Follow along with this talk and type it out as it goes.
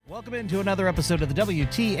Welcome into another episode of the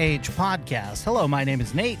WTH podcast. Hello, my name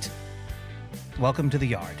is Nate. Welcome to the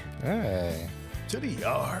yard. Hey. To the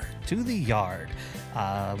yard. To the yard.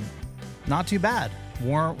 Not too bad.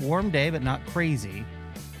 Warm day, but not crazy.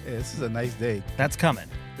 Yeah, this is a nice day. That's coming.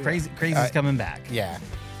 Crazy's coming back. Yeah.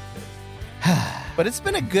 But it's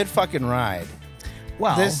been a good fucking ride.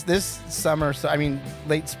 Well, This summer,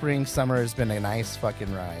 late spring, summer has been a nice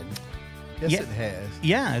fucking ride. Yes, Yeah. it has.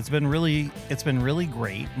 yeah, it's been really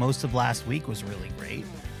great. Most of last week was really great.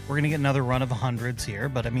 We're gonna get another run of hundreds here,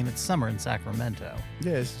 but I mean it's summer in Sacramento.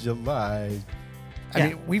 Yeah, it's July. Yeah. I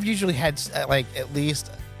mean, we've usually had at least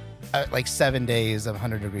 7 days of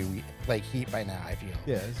 100-degree heat by now, I feel.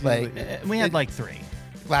 Yeah. It's Like, usually- We had like three.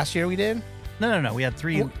 Last year we did? No. We had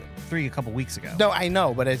three a couple weeks ago. No, I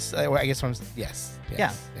know, but it's, I guess yes.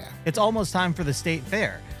 Yeah. It's almost time for the state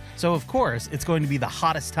fair. So, of course, it's going to be the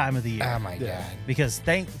hottest time of the year. Oh, my God. Because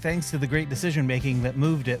thanks to the great decision-making that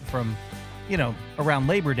moved it from, around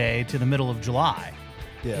Labor Day to the middle of July.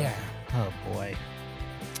 yeah. Oh, boy.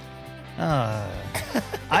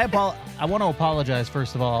 I want to apologize,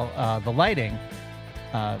 first of all. The lighting.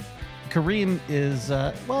 Kareem is,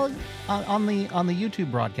 on the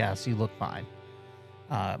YouTube broadcast, you look fine.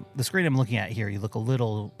 The screen I'm looking at here, you look a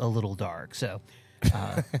little dark. So...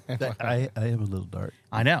 I am a little dark.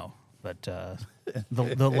 I know, but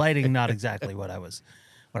the lighting not exactly what I was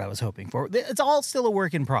hoping for. It's all still a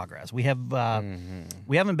work in progress. We have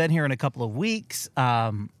we haven't been here in a couple of weeks.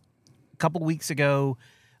 A couple weeks ago,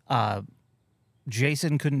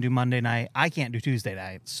 Jason couldn't do Monday night. I can't do Tuesday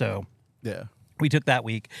night, so Yeah. we took that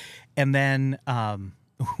week, and then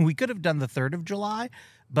we could have done the 3rd of July.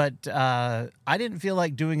 But I didn't feel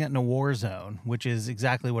like doing it in a war zone, which is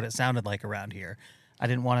exactly what it sounded like around here. I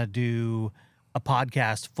didn't want to do a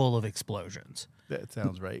podcast full of explosions. That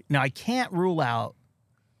sounds right. Now, I can't rule out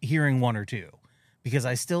hearing one or two because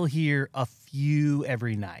I still hear a few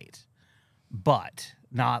every night, but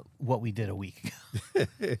not what we did a week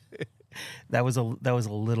ago. That was a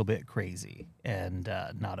little bit crazy and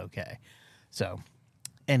not okay. So,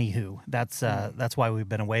 anywho, that's why we've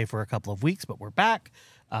been away for a couple of weeks, but we're back.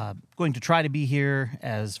 Going to try to be here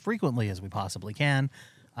as frequently as we possibly can.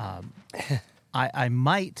 I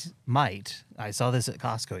might. I saw this at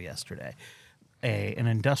Costco yesterday. An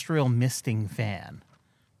industrial misting fan.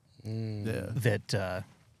 Yeah. That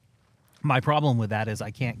my problem with that is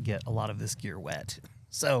I can't get a lot of this gear wet.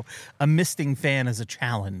 So a misting fan is a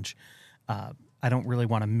challenge. I don't really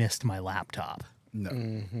want to mist my laptop. No.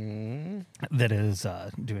 That is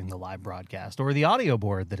doing the live broadcast, or the audio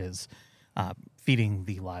board that is feeding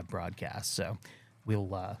the live broadcast. So we'll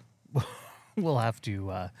have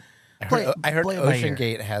to. I heard play it by ear. Ocean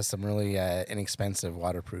Gate has some really inexpensive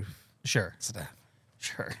waterproof Sure, stuff.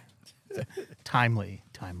 sure. timely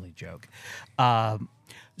joke.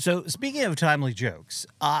 So speaking of timely jokes,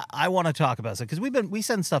 I want to talk about something because we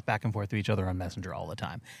send stuff back and forth to each other on Messenger all the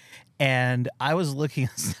time, and I was looking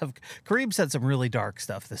at stuff. Kareem said some really dark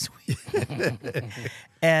stuff this week,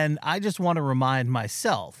 and I just want to remind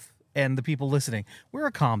myself and the people listening, we're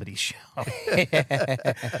a comedy show.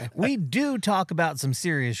 We do talk about some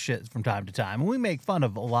serious shit from time to time, and we make fun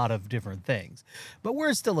of a lot of different things, but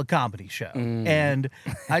we're still a comedy show. And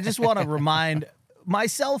I just want to remind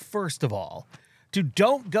myself, first of all, to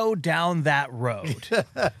don't go down that road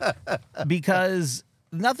because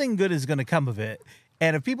nothing good is going to come of it.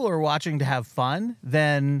 And if people are watching to have fun,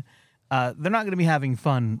 then they're not going to be having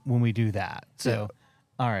fun when we do that. So,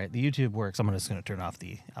 all right, the YouTube works. I'm just going to turn off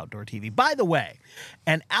the outdoor TV. By the way,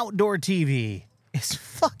 an outdoor TV is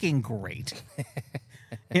fucking great.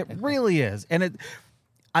 It really is. And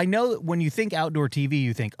I know that when you think outdoor TV,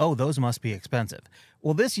 you think, oh, those must be expensive.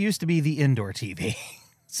 Well, this used to be the indoor TV.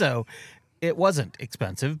 So it wasn't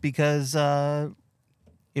expensive because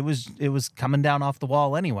it was coming down off the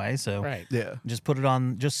wall anyway. So Right. Yeah. just put it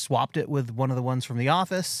on, just swapped it with one of the ones from the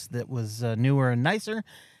office that was newer and nicer.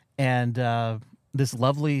 And this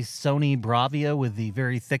lovely Sony Bravia with the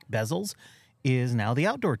very thick bezels is now the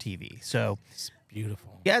outdoor TV. So It's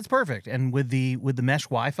beautiful. yeah, it's perfect. And with the mesh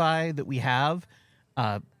Wi-Fi that we have,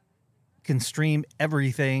 can stream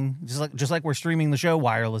everything just like we're streaming the show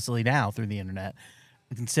wirelessly now through the internet.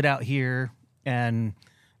 We can sit out here and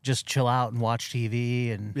just chill out and watch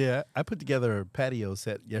TV. And Yeah. I put together a patio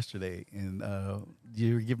set yesterday, and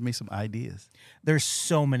you were giving me some ideas. there's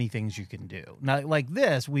so many things you can do. Now, like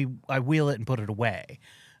this, I wheel it and put it away.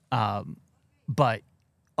 But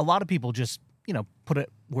a lot of people just, put it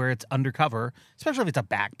where it's undercover, especially if it's a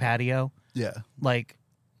back patio. Yeah. Like,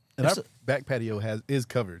 And our If- back patio is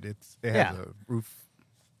covered. It has Yeah. a roof.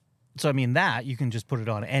 So I mean that you can just put it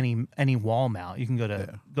on any wall mount. You can go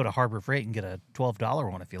to Harbor Freight and get a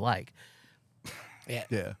 $12 one if you like.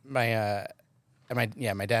 Yeah. My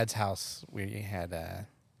dad's house, we had an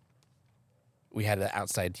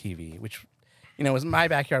outside TV, which, was my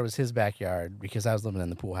backyard was his backyard because I was living in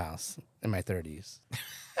the pool house in my 30s.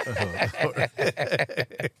 And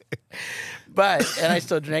I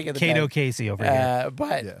still drank at the Kato time. Casey over here.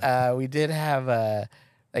 We did have the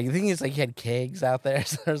thing is, like, you had kegs out there.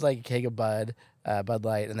 So there's like a keg of Bud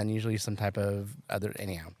Light, and then usually some type of other,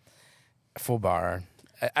 full bar.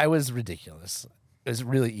 I was ridiculous. It was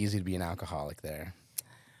really easy to be an alcoholic there.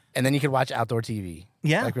 And then you could watch outdoor TV.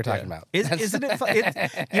 Yeah. Like we're talking about. Isn't it fun?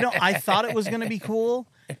 I thought it was going to be cool.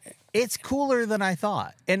 It's cooler than I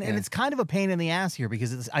thought. And it's kind of a pain in the ass here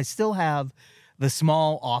because I still have the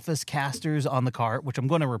small office casters on the cart, which I'm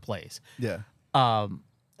going to replace. Yeah.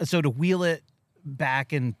 So to wheel it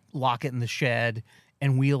back and lock it in the shed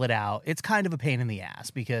and wheel it out, it's kind of a pain in the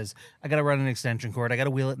ass because I got to run an extension cord. I got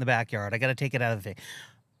to wheel it in the backyard. I got to take it out of the thing.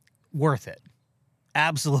 Worth it.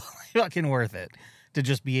 Absolutely fucking worth it to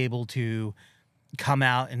just be able to come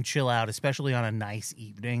out and chill out, especially on a nice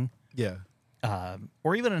evening. Yeah.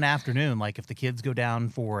 Or even an afternoon, like if the kids go down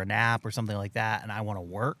for a nap or something like that and I want to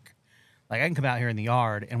work, like I can come out here in the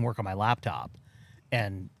yard and work on my laptop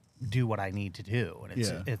and do what I need to do.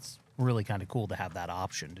 And it's really kind of cool to have that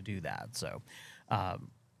option to do that. So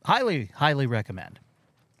highly, highly recommend.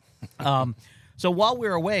 So while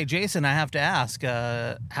we're away, Jason, I have to ask,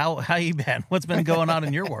 how you been? What's been going on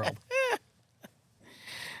in your world?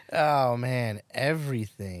 Oh, man,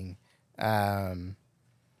 everything.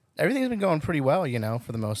 Everything's been going pretty well,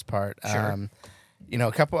 for the most part. Sure.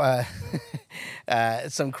 A couple,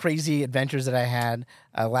 some crazy adventures that I had.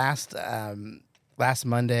 Last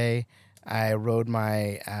Monday, I rode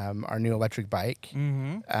our new electric bike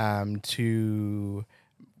to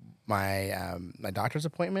my doctor's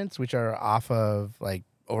appointments, which are off of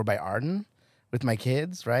over by Arden with my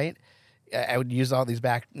kids, right? I would use all these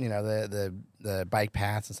back, the bike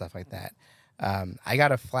paths and stuff like that. I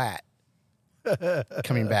got a flat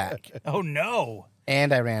coming back. Oh, no.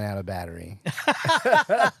 And I ran out of battery.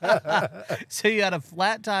 So you had a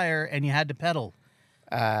flat tire and you had to pedal.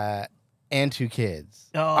 And 2 kids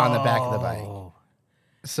on the back of the bike.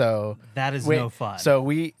 So that is no fun. So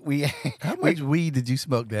we How much weed did you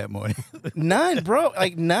smoke that morning? None, bro.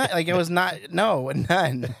 None. It was not. No,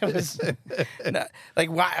 none. It was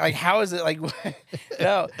why? How is it?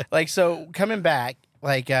 No. So coming back.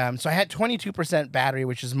 So I had 22% battery,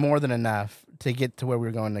 which is more than enough to get to where we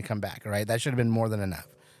were going to come back. Right. That should have been more than enough.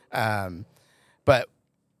 But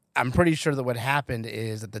I'm pretty sure that what happened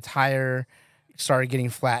is that the tire started getting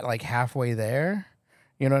flat halfway there.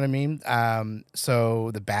 You know what I mean?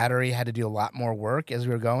 So the battery had to do a lot more work as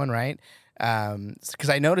we were going, right? Because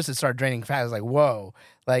I noticed it started draining fast. I was like, whoa.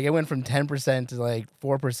 It went from 10% to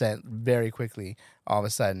 4% very quickly all of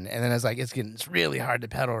a sudden. And then it's really hard to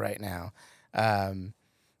pedal right now. And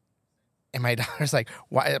my daughter's like,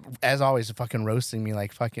 why? As always, fucking roasting me why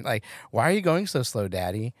are you going so slow,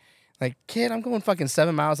 Daddy? Kid, I'm going fucking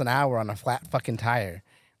 7 miles an hour on a flat fucking tire.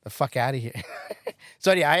 The fuck out of here.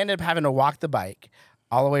 So yeah, I ended up having to walk the bike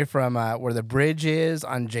all the way from where the bridge is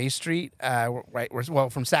on J Street,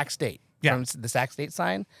 from Sac State. Yeah. From the Sac State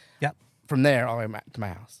sign. Yep. From there all the way to my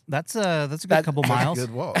house. That's a good couple miles.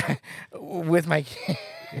 Good walk. With my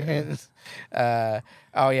kids.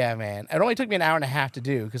 Oh, yeah, man. It only took me an hour and a half to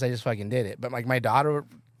do because I just fucking did it. But my daughter,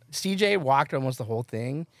 CJ walked almost the whole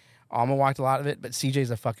thing. Alma walked a lot of it, but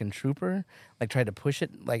CJ's a fucking trooper. Tried to push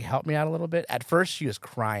it, help me out a little bit. At first, she was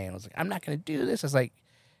crying. I was like, I'm not going to do this. I was like,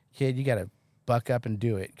 kid, you got to buck up and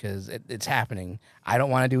do it because it's happening. I don't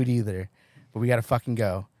want to do it either, but we got to fucking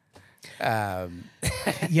go.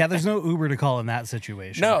 Yeah, there's no Uber to call in that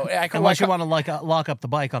situation. No, unless you want to lock up the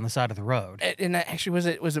bike on the side of the road. And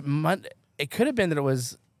actually, was it Monday? It could have been that it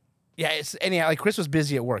was. Yeah, it's anyhow. Chris was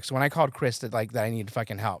busy at work, so when I called Chris that I needed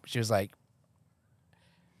fucking help, she was like,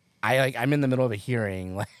 I'm in the middle of a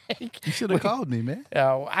hearing. You should have called me, man.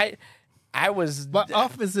 I was. My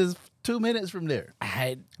office is 2 minutes from there.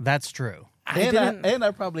 That's true. And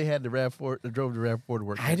I probably had drove the RAV4 to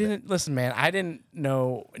work. I didn't listen, man. I didn't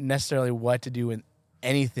know necessarily what to do with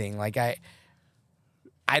anything. I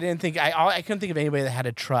didn't think I couldn't think of anybody that had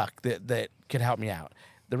a truck that could help me out.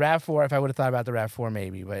 The RAV4, if I would have thought about the RAV4,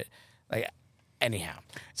 maybe, but anyhow.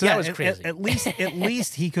 So that was crazy. At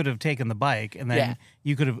least he could have taken the bike and then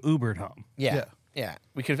you could have Ubered home. Yeah. I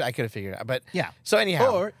could have figured it out. But yeah. So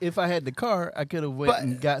anyhow. Or if I had the car, I could have went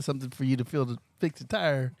and got something for you to fix the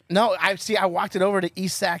tire. No, I walked it over to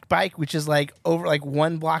East Sac Bike, which is over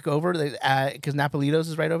one block over, because Napolitos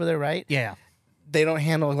is right over there, right? Yeah. they don't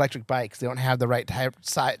handle electric bikes. They don't have the right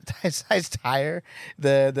size tire.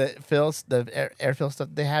 The fills, the air fill stuff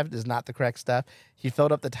they have is not the correct stuff. He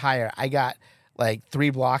filled up the tire. I got like 3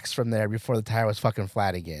 blocks from there before the tire was fucking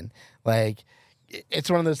flat again. Like, it's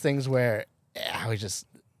one of those things where I was just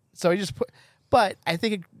put. But I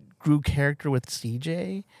think it grew character with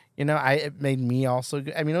CJ. You know, it made me also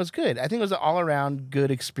good. I mean, it was good. I think it was an all-around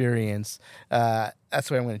good experience. That's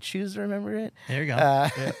the way I'm going to choose to remember it. There you go.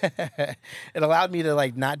 It allowed me to,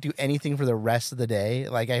 like, not do anything for the rest of the day.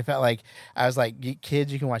 Like, I felt like I was like,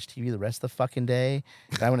 kids, you can watch TV the rest of the fucking day.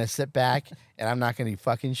 And I'm going to sit back, and I'm not going to do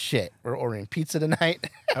fucking shit. We're ordering pizza tonight.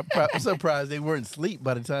 I'm surprised they weren't asleep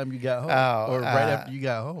by the time you got home, or right after you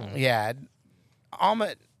got home. Yeah.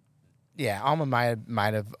 Alma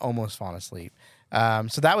might have almost fallen asleep.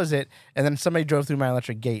 So that was it. And then somebody drove through my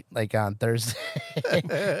electric gate like on Thursday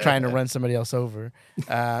trying to run somebody else over,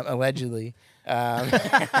 allegedly.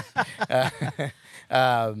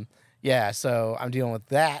 Yeah, so I'm dealing with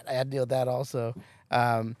that. I had to deal with that also.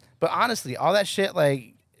 But honestly, all that shit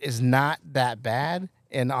like is not that bad.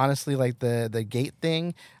 And honestly, like the gate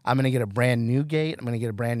thing, I'm going to get a brand new gate. I'm going to get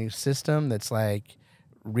a brand new system that's like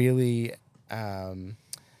really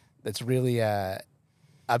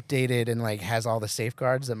updated and like has all the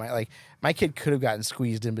safeguards that my kid could have gotten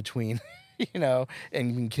squeezed in between, you know,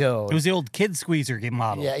 and been killed. It was the old kid squeezer game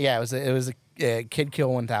model. Yeah. It was a Kid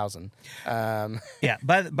Kill 1000. Yeah.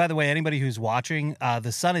 By the way, anybody who's watching,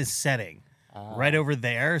 the sun is setting right over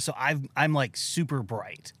there, so I'm like super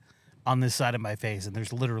bright on this side of my face, and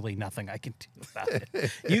there's literally nothing I can do about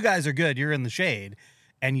it. You guys are good. You're in the shade,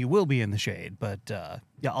 and you will be in the shade. But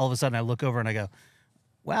yeah, all of a sudden I look over and I go,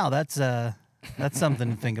 "Wow, that's something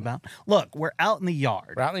to think about." Look, we're out in the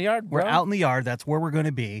yard. We're out in the yard, bro. We're out in the yard. That's where we're going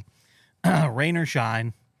to be, rain or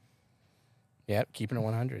shine. Yep, keeping it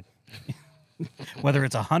 100. Whether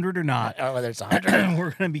it's 100 or not, whether it's 100,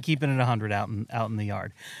 we're going to be keeping it 100 out in the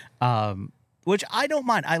yard, which I don't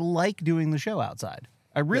mind. I like doing the show outside.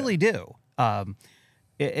 I really do.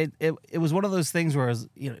 It was one of those things where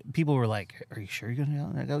people were like, "Are you sure you're going to?"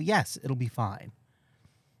 And I go, "Yes, it'll be fine.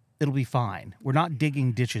 It'll be fine. We're not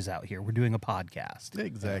digging ditches out here. We're doing a podcast."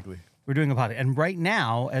 Exactly. We're doing a podcast. And right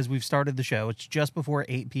now, as we've started the show, it's just before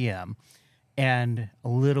 8 p.m. and a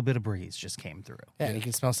little bit of breeze just came through. Yeah, and you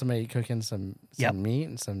can smell somebody cooking some meat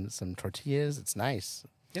and some tortillas. It's nice.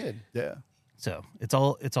 Good. Yeah. So it's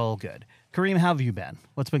all good. Kareem, how have you been?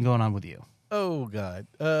 What's been going on with you? Oh God.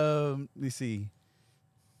 Let me see.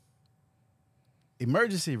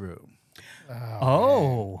 Emergency room.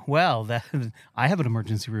 Oh well, I have an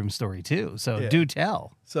emergency room story too. So do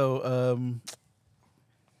tell. So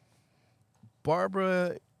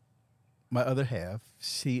Barbara, my other half,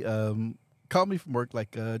 she called me from work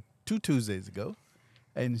like 2 Tuesdays ago,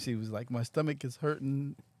 and she was like, "My stomach is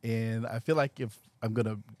hurting, and I feel like if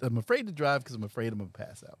I'm afraid to drive because I'm afraid I'm gonna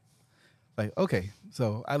pass out." Like, okay,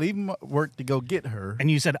 so I leave work to go get her.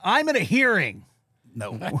 And you said, "I'm at a hearing."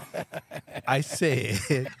 No, I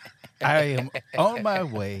said, "I am on my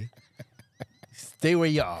way. Stay where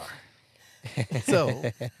you are."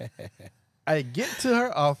 So I get to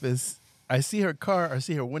her office. I see her car. I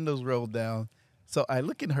see her windows rolled down. So I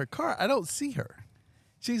look in her car. I don't see her.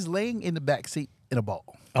 She's laying in the back seat in a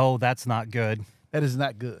ball. Oh, that's not good. That is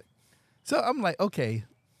not good. So I'm like, okay.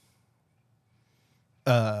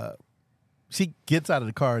 She gets out of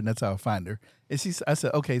the car, and that's how I find her. And I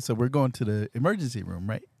said, okay, so we're going to the emergency room,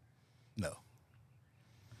 right? No.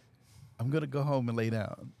 I'm going to go home and lay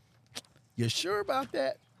down. You sure about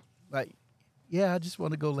that? Like, yeah, I just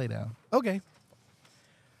want to go lay down. Okay.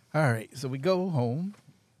 All right. So we go home.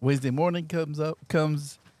 Wednesday morning comes.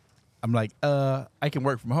 I'm like, I can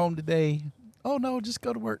work from home today. Oh, no, just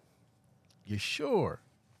go to work. You sure?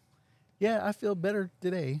 Yeah, I feel better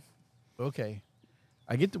today. Okay.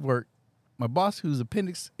 I get to work. My boss, whose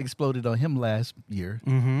appendix exploded on him last year,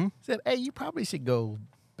 said, "Hey, you probably should go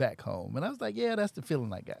back home." And I was like, yeah, that's the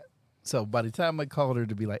feeling I got. So by the time I called her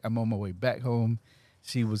to be like, I'm on my way back home,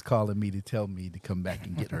 she was calling me to tell me to come back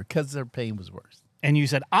and get her because her pain was worse. And you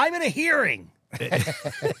said, "I'm at a hearing."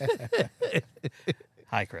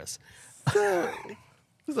 Hi, Chris.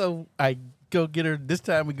 So I go get her. This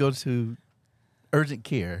time we go to urgent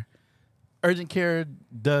care. Urgent care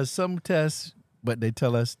does some tests, but they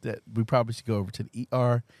tell us that we probably should go over to the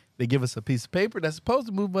ER. They give us a piece of paper that's supposed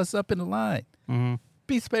to move us up in the line. Mm-hmm.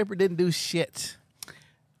 Piece of paper didn't do shit.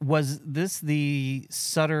 Was this the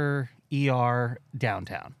Sutter ER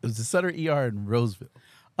downtown? It was the Sutter ER in Roseville.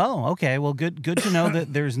 Oh, okay. Well, good to know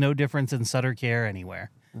that there's no difference in Sutter care anywhere.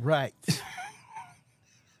 Right.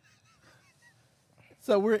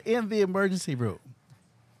 So we're in the emergency room.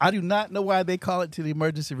 I do not know why they call it to the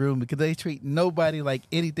emergency room because they treat nobody like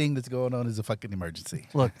anything that's going on is a fucking emergency.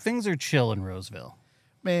 Look, things are chill in Roseville.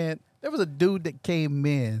 Man, there was a dude that came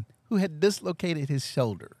in who had dislocated his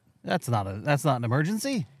shoulder. That's not an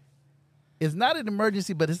emergency. It's not an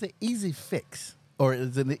emergency, but it's an easy fix or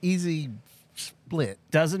it's an easy split.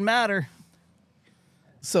 Doesn't matter.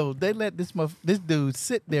 So they let this dude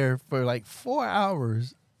sit there for like 4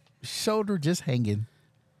 hours, shoulder just hanging.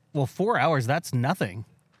 Well, 4 hours, that's nothing.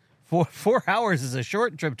 4 hours is a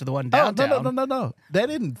short trip to the one downtown. Oh, no. They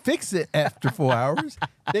didn't fix it after 4 hours.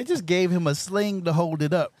 They just gave him a sling to hold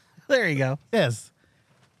it up. There you go. Yes.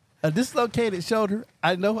 A dislocated shoulder.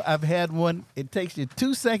 I know I've had one. It takes you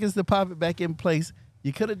 2 seconds to pop it back in place.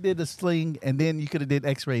 You could have did a sling, and then you could have did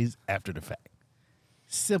x-rays after the fact.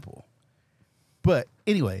 Simple. But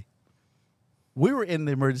anyway, we were in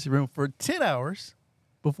the emergency room for 10 hours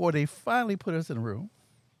before they finally put us in a room.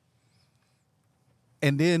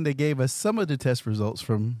 And then they gave us some of the test results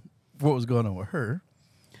from what was going on with her.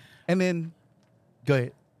 And then, go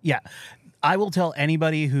ahead. Yeah. I will tell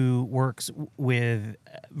anybody who works with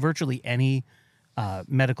virtually any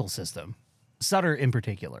medical system, Sutter in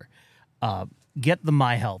particular, get the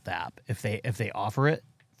My Health app if they offer it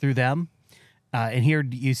through them. And here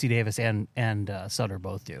UC Davis and Sutter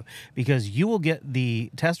both do, because you will get the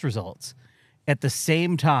test results at the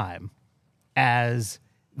same time as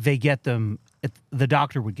they get them. The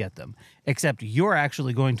doctor would get them, except you're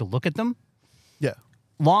actually going to look at them. Yeah.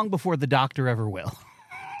 Long before the doctor ever will.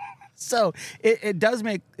 So it does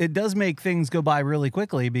make things go by really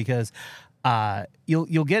quickly because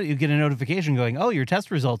you'll get a notification going, oh, your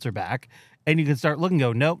test results are back, and you can start looking,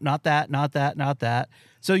 go, nope, not that.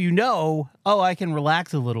 So I can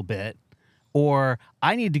relax a little bit, or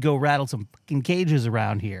I need to go rattle some fucking cages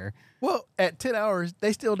around here. Well, at 10 hours,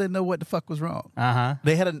 they still didn't know what the fuck was wrong. Uh-huh.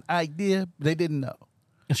 They had an idea, but they didn't know.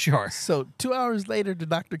 Sure. So 2 hours later, the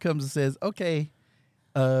doctor comes and says, okay,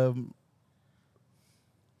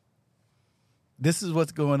 this is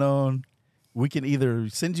what's going on. We can either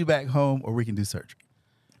send you back home or we can do surgery.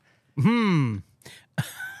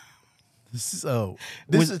 So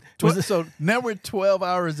so now we're 12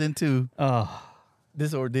 hours into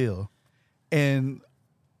this ordeal. And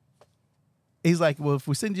he's like, well, if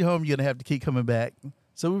we send you home, you're going to have to keep coming back.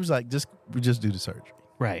 So we was like, we just do the surgery.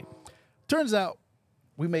 Right. Turns out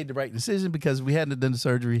we made the right decision because we hadn't done the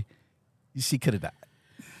surgery. She could have died.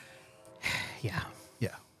 Yeah.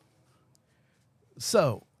 Yeah.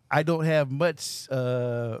 So I don't have much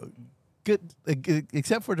good,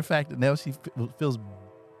 except for the fact that now she feels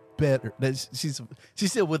better. That she's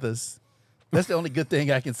still with us. That's the only good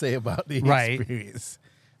thing I can say about the experience,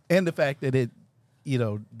 and the fact that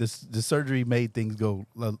the surgery made things go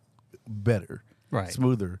better, right,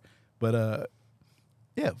 smoother. But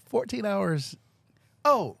 14 hours.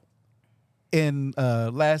 Oh, and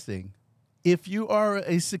last thing, if you are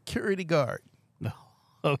a security guard,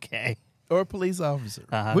 okay, or a police officer,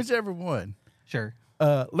 whichever one, sure,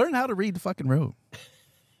 learn how to read the fucking room.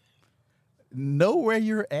 Know where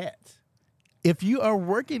you're at. If you are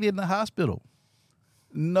working in the hospital,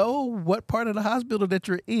 know what part of the hospital that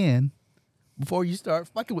you're in before you start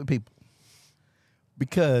fucking with people.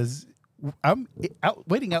 Because I'm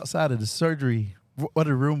waiting outside of the surgery or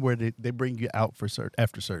the room where they bring you out for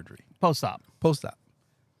after surgery. Post-op.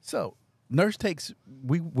 So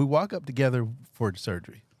we walk up together for the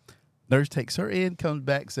surgery. Nurse takes her in, comes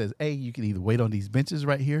back, says, hey, you can either wait on these benches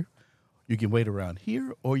right here, you can wait around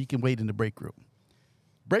here, or you can wait in the break room.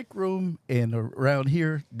 Break room and around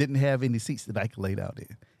here didn't have any seats that I could lay down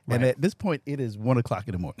in. Right. And at this point, it is 1 o'clock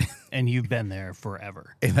in the morning. And you've been there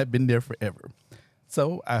forever. And I've been there forever.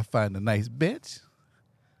 So I find a nice bench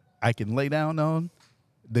I can lay down on.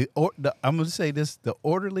 I'm going to say this, the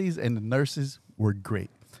orderlies and the nurses were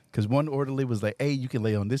great. Because one orderly was like, hey, you can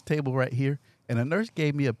lay on this table right here. And a nurse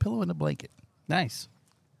gave me a pillow and a blanket. Nice.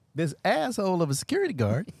 This asshole of a security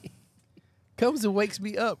guard comes and wakes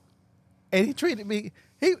me up. And he treated me,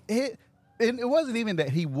 and it wasn't even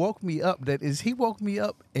that he woke me up. That is, he woke me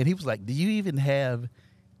up and he was like, do you even have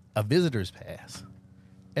a visitor's pass?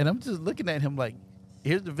 And I'm just looking at him like,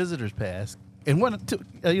 here's the visitor's pass. And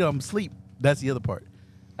I'm asleep. That's the other part.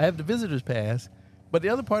 I have the visitor's pass. But the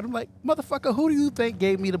other part, I'm like, motherfucker, who do you think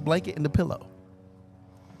gave me the blanket and the pillow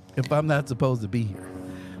if I'm not supposed to be here?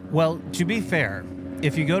 Well, to be fair,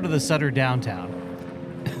 if you go to the Sutter downtown,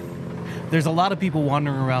 there's a lot of people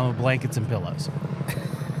wandering around with blankets and pillows.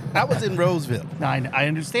 I was in Roseville. I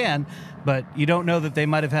understand, but you don't know that they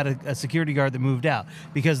might have had a security guard that moved out.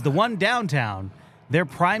 Because the one downtown, their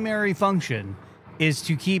primary function is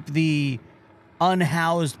to keep the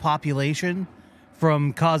unhoused population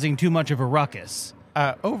from causing too much of a ruckus.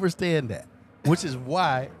 I understand that, which is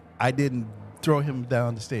why I didn't throw him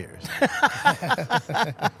down the stairs.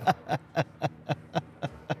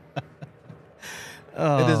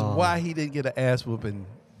 It is why he didn't get an ass whooping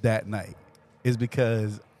that night. Is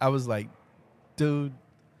because I was like, dude.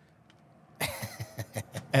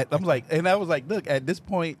 I was like, look, at this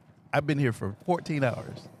point, I've been here for 14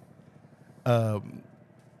 hours.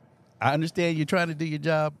 I understand you're trying to do your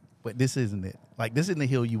job, but this isn't it. Like, this isn't the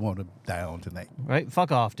hill you want to die on tonight. Right?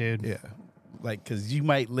 Fuck off, dude. Yeah. Like, because you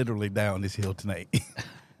might literally die on this hill tonight.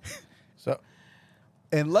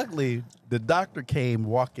 And luckily, the doctor came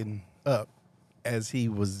walking up as he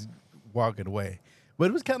was walking away. But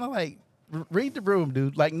it was kind of like, read the room,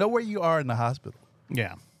 dude. Like, know where you are in the hospital.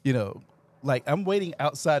 Yeah. You know, like, I'm waiting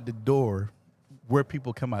outside the door where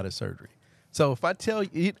people come out of surgery. So if I tell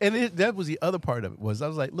you, that was the other part of it, was I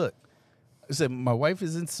was like, look, I said, my wife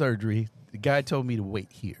is in surgery. The guy told me to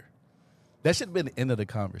wait here. That should have been the end of the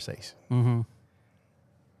conversation. Mm-hmm.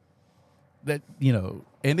 That, you know,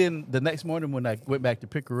 and then the next morning when I went back to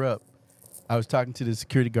pick her up, I was talking to the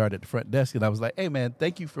security guard at the front desk, and I was like, hey, man,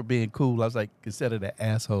 thank you for being cool. I was like, instead of that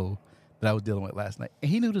asshole that I was dealing with last night.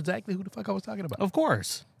 And he knew exactly who the fuck I was talking about. Of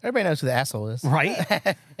course. Everybody knows who the asshole is. Right?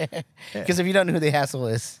 Because if you don't know who the asshole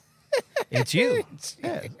is, It's you.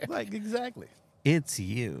 Yeah, like, exactly. It's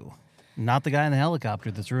you. Not the guy in the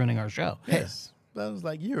helicopter that's ruining our show. Yes. I was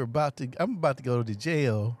like, I'm about to go to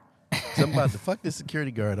jail. So I'm about to fuck this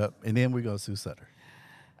security guard up, and then we're going to sue Sutter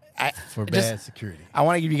for bad security. I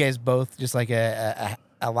want to give you guys both just like a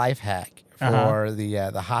life hack for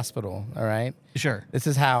the hospital, all right? Sure. This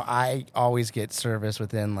is how I always get service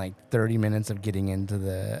within like 30 minutes of getting into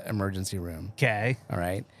the emergency room. Okay. All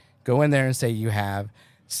right. Go in there and say you have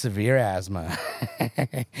severe asthma.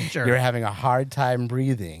 Sure. You're having a hard time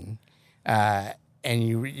breathing. And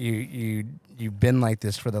you've been like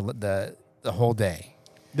this for the whole day.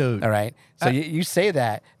 Dude. All right. So you say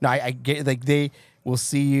that. No, I get, like, they will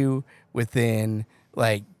see you within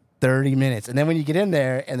like 30 minutes. And then when you get in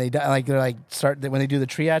there and they're like when they do the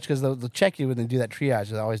triage, because they'll check you when they do that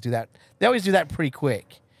triage, they always do that pretty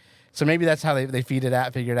quick. So maybe that's how they figure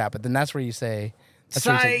it out. But then that's where you say,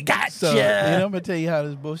 Gotcha. So, you know, I'm going to tell you how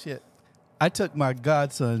this bullshit. I took my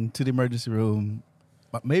godson to the emergency room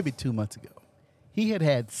maybe 2 months ago. He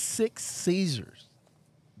had 6 seizures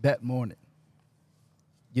that morning.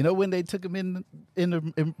 You know when they took him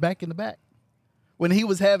back in the back? When he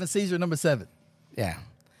was having seizure number 7. Yeah.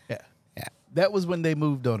 Yeah. Yeah. That was when they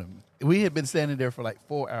moved on him. We had been standing there for like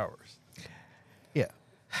 4 hours. Yeah.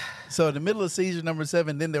 So in the middle of seizure number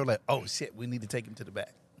 7, then they were like, oh, shit, we need to take him to the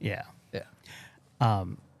back. Yeah. Yeah.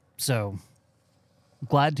 So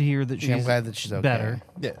glad to hear that she's, I'm glad that she's okay. better.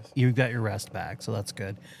 Yes. You've got your rest back, so that's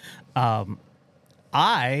good.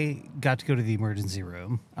 I got to go to the emergency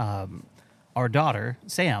room. Our daughter,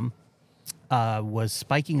 Sam, was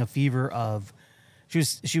spiking a fever of.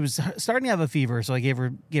 She was starting to have a fever, so I gave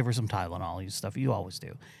her some Tylenol, stuff you always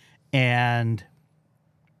do, and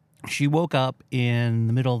she woke up in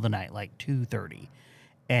the middle of the night, like 2:30,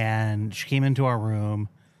 and she came into our room,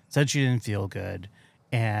 said she didn't feel good,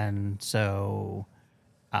 and so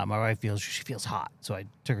my wife she feels hot, so I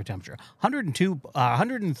took her temperature,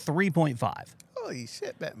 103.5. Holy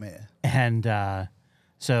shit, Batman. And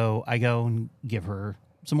so I go and give her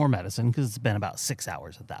some more medicine because it's been about 6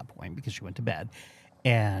 hours at that point because she went to bed.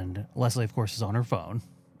 And Leslie, of course, is on her phone,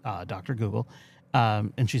 Dr. Google.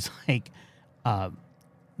 And she's like,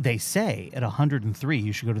 they say at 103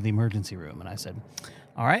 you should go to the emergency room. And I said,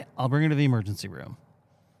 all right, I'll bring her to the emergency room.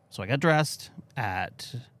 So I got dressed at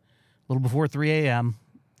a little before 3 a.m.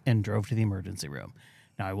 and drove to the emergency room.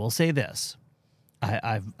 Now, I will say this.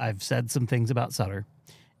 I've said some things about Sutter,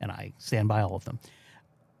 and I stand by all of them.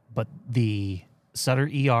 But the Sutter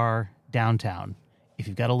ER downtown, if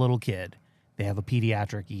you've got a little kid, they have a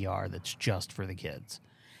pediatric ER that's just for the kids.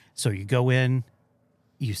 So you go in,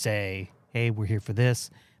 you say, hey, we're here for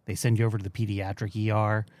this. They send you over to the pediatric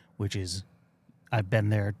ER, which is, I've been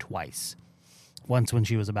there twice. Once when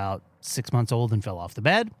she was about 6 months old and fell off the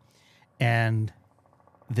bed, and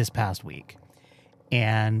this past week.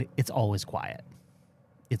 And it's always quiet.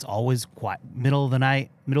 It's always quiet. Middle of the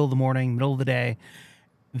night, middle of the morning, middle of the day.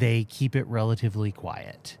 They keep it relatively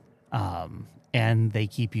quiet. And they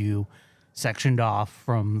keep you sectioned off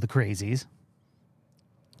from the crazies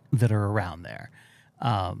that are around there.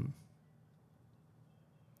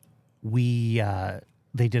 They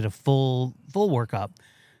did a full workup.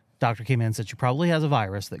 Doctor came in and said she probably has a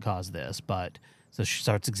virus that caused this, but so she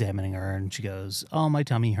starts examining her and she goes, oh, my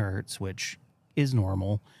tummy hurts, which is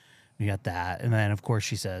normal. You got that. And then, of course,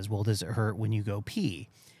 she says, well, does it hurt when you go pee?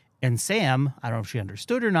 And Sam, I don't know if she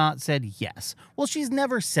understood or not, said yes. Well, she's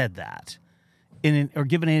never said that or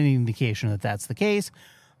given any indication that that's the case.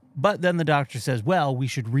 But then the doctor says, well, we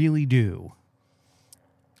should really do.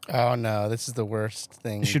 Oh, no, this is the worst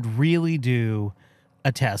thing. We should really do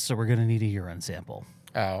a test, so we're going to need a urine sample.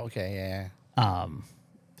 Oh, okay, yeah.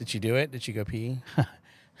 Did she do it? Did she go pee?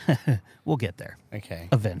 We'll get there. Okay.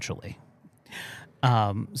 Eventually.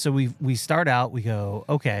 So we start out, we go,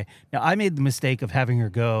 okay. Now, I made the mistake of having her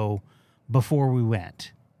go before we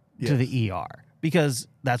went to the ER. Because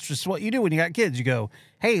that's just what you do when you got kids. You go,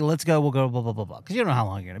 hey, let's go. We'll go, blah, blah, blah, blah. Because you don't know how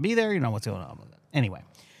long you're going to be there. You know what's going on with it. Anyway.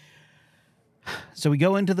 So we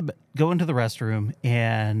go into the restroom,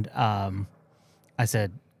 and I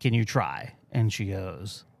said, can you try? And she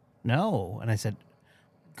goes, no. And I said,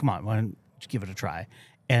 come on, why don't you give it a try?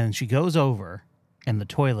 And she goes over, and the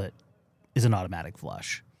toilet is an automatic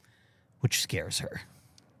flush, which scares her.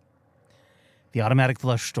 The automatic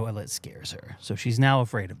flush toilet scares her. So she's now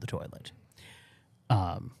afraid of the toilet.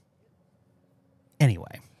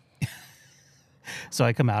 Anyway, so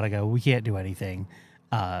I come out, I go, we can't do anything.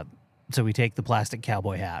 So we take the plastic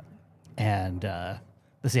cowboy hat and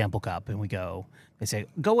the sample cup, and we go, they say,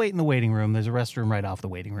 go wait in the waiting room. There's a restroom right off the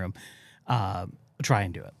waiting room. Try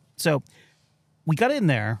and do it. So we got in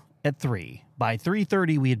there at 3. By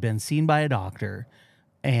 3:30, we had been seen by a doctor,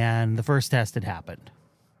 and the first test had happened.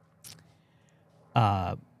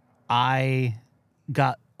 I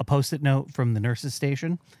got a Post-it note from the nurse's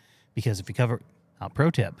station, because if you cover, pro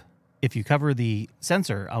tip, if you cover the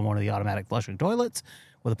sensor on one of the automatic flushing toilets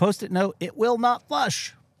with a Post-it note, it will not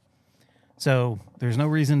flush. So there's no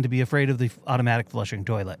reason to be afraid of the automatic flushing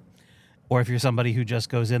toilet. Or if you're somebody who just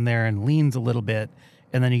goes in there and leans a little bit,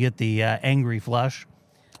 and then you get the angry flush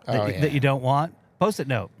that you don't want, Post-it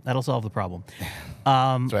note. That'll solve the problem.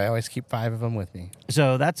 So I always keep 5 of them with me.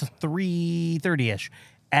 So that's 3:30-ish.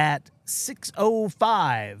 At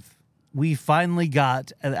 6:05, we finally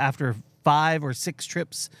got, after 5 or 6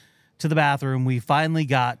 trips to the bathroom, we finally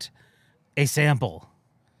got a sample.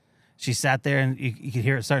 She sat there, and you could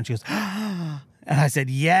hear it start, and she goes, and I said,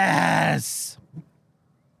 yes.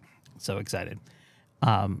 So excited.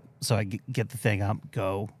 So I get the thing up,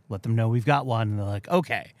 go, let them know we've got one, and they're like,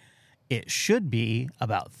 okay. It should be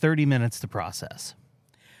about 30 minutes to process.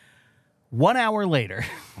 1 hour later.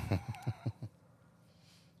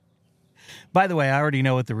 By the way, I already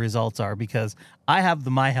know what the results are because I have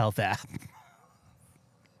the My Health app.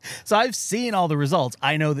 So I've seen all the results.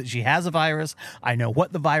 I know that she has a virus. I know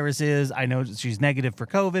what the virus is. I know that she's negative for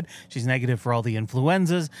COVID. She's negative for all the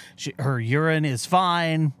influenzas. Her urine is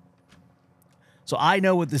fine. So I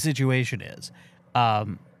know what the situation is.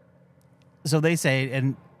 So they say,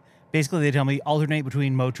 and basically they tell me alternate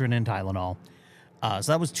between Motrin and Tylenol.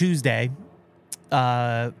 So that was Tuesday.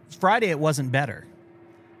 Friday, it wasn't better.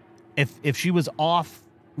 If she was off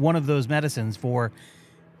one of those medicines for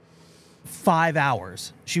 5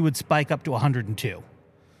 hours, she would spike up to 102.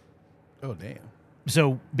 Oh, damn.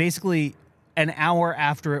 So basically, an hour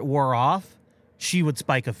after it wore off, she would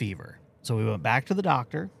spike a fever. So we went back to the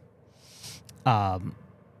doctor.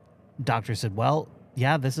 Doctor said, well,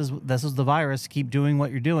 yeah, this is the virus. Keep doing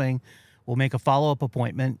what you're doing. We'll make a follow-up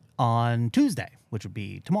appointment on Tuesday, which would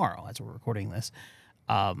be tomorrow as we're recording this.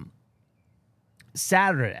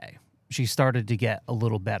 Saturday, she started to get a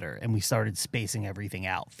little better, and we started spacing everything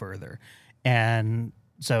out further. And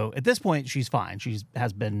so at this point, she's fine. She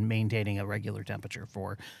has been maintaining a regular temperature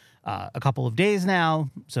for a couple of days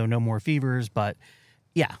now, so no more fevers. But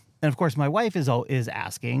yeah, and of course, my wife is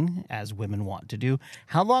asking, as women want to do,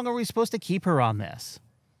 how long are we supposed to keep her on this?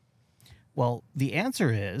 Well, the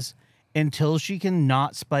answer is until she can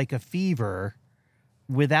not spike a fever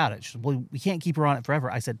without it. She said, well, we can't keep her on it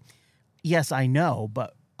forever. I said, yes, I know,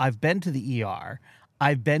 but I've been to the ER.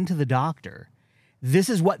 I've been to the doctor. This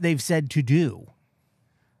is what they've said to do.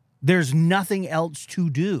 There's nothing else to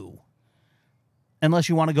do. Unless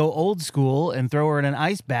you want to go old school and throw her in an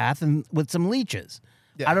ice bath and with some leeches.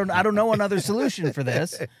 Yeah. I don't know another solution for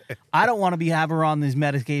this. I don't want to have her on this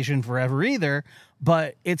medication forever either,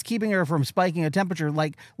 but it's keeping her from spiking a temperature.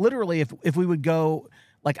 Like literally if we would go,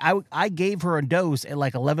 like I gave her a dose at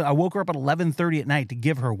like 11. I woke her up at 11:30 at night to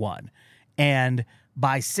give her one. And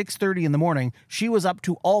by 6:30 in the morning, she was up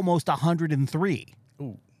to almost 103.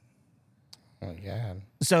 Ooh. Oh, yeah.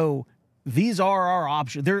 So these are our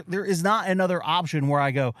options. There is not another option where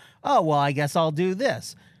I go, oh, well, I guess I'll do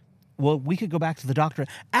this. Well, we could go back to the doctor.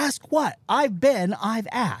 Ask what? I've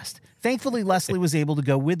asked. Thankfully, Leslie was able to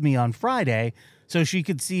go with me on Friday so she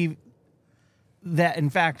could see that, in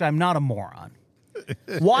fact, I'm not a moron.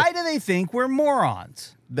 Why do they think we're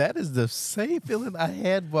morons? That is the same feeling I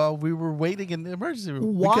had while we were waiting in the emergency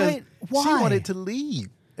room. Why? Because she wanted to leave.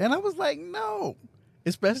 And I was like, no.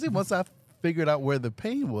 Especially once I figured out where the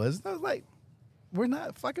pain was. I was like, we're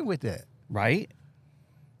not fucking with that. Right?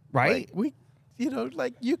 Like,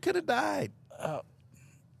 like you could have died.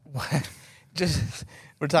 What? Just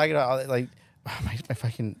we're talking about all that, like my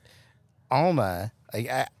fucking Alma. Like,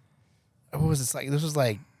 what was this like? This was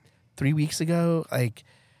like 3 weeks ago, like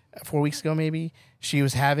 4 weeks ago, maybe. She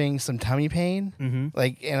was having some tummy pain,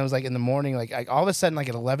 like, and it was like in the morning, like all of a sudden, like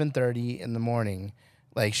at 11:30 in the morning,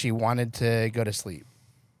 like she wanted to go to sleep,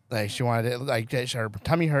 like she wanted to, like her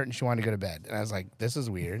tummy hurt and she wanted to go to bed, and I was like, this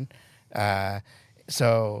is weird,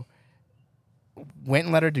 so went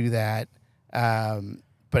and let her do that,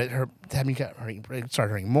 but her tummy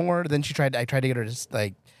started hurting more. Then I tried to get her to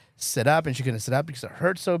like sit up, and she couldn't sit up because it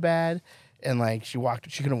hurt so bad, and like she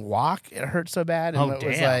couldn't walk, it hurt so bad, and it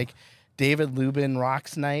was like David Lubin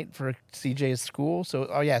rocks night for CJ's school. So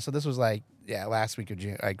so this was like last week of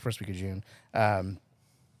June, like first week of June.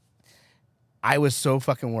 I was so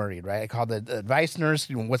fucking worried, right? I called the advice nurse,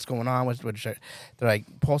 what's going on? They're like,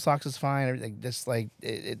 pulse ox is fine, everything. Just like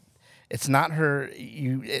it's not her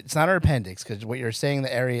appendix, because what you're saying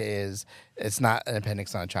the area is, it's not an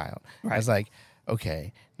appendix on a child. Right. I was like,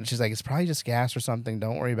 okay. And she's like, it's probably just gas or something.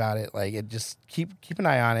 Don't worry about it. Like, it just keep an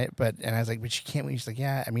eye on it. And I was like, but she can't wait. She's like,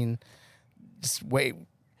 yeah, I mean, just wait.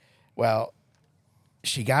 Well,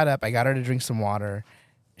 she got up. I got her to drink some water.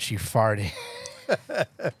 She farted.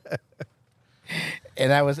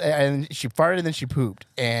 And she farted and then she pooped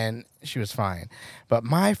and she was fine. But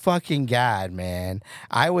my fucking God, man,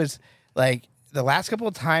 I was like, the last couple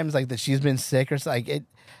of times like that she's been sick or like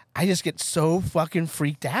I just get so fucking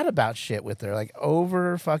freaked out about shit with her, like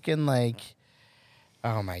over fucking like,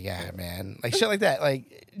 oh my God, man, like shit like that,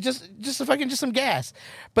 like just some gas.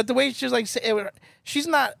 But the way she was like, she's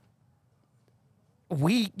not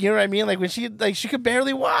weak, you know what I mean? Like when she could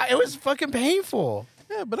barely walk, it was fucking painful.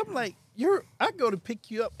 Yeah, but I'm like, I go to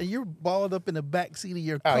pick you up and you're balled up in the back seat of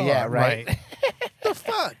your car. Oh yeah, right. The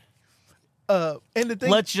fuck. And the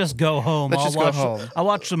thing, let's just go home. I'll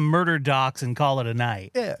watch some murder docs and call it a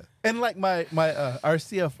night. Yeah, and like my our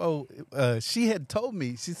CFO, she had told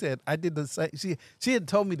me. She said I did the same. She had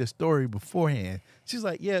told me the story beforehand. She's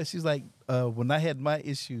like, yeah. She's like, when I had my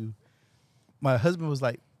issue, my husband was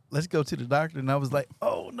like, let's go to the doctor, and I was like,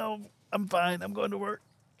 oh no, I'm fine. I'm going to work.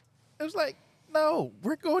 I was like, no,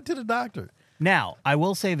 we're going to the doctor. Now, I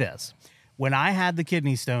will say this: when I had the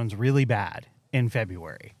kidney stones really bad in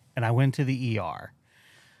February, and I went to the ER,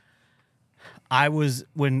 I was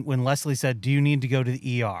when Leslie said, "Do you need to go to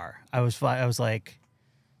the ER?" I was like,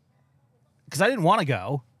 because I didn't want to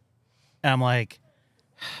go, and I'm like,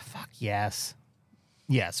 "Fuck yes,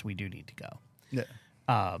 we do need to go."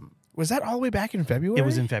 Yeah. Was that all the way back in February? It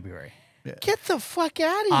was in February. Yeah. Get the fuck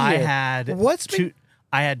out of here! I had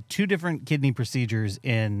I had two different kidney procedures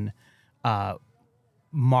in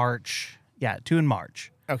March. Yeah, 2 in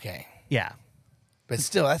March. Okay. Yeah. But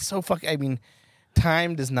still, that's so fucking. I mean,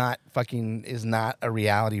 time is not a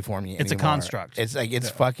reality for me. It's anymore. a construct. It's like it's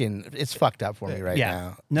fucked up for me right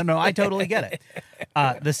now. No, I totally get it.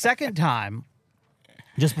 The second time,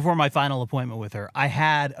 just before my final appointment with her, I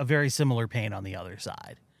had a very similar pain on the other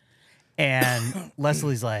side, and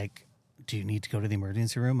Leslie's like, "Do you need to go to the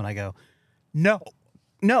emergency room?" And I go, "No,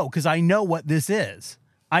 because I know what this is.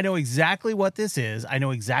 I know exactly what this is. I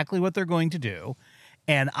know exactly what they're going to do."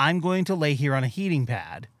 And I'm going to lay here on a heating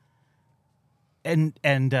pad and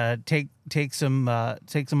take some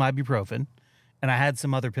ibuprofen, and I had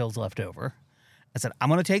some other pills left over. I said, I'm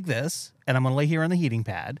going to take this, and I'm going to lay here on the heating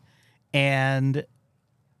pad, and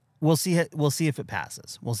we'll see if it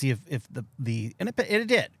passes. We'll see if and it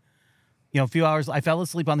did. You know, a few hours, I fell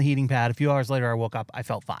asleep on the heating pad. A few hours later, I woke up. I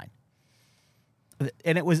felt fine,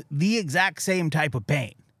 and it was the exact same type of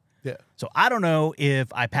pain. Yeah. So I don't know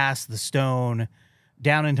if I passed the stone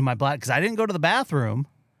down into my bladder, because I didn't go to the bathroom.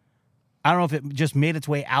 I don't know if it just made its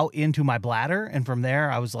way out into my bladder, and from there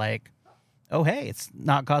I was like, oh, hey, it's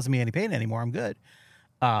not causing me any pain anymore. I'm good.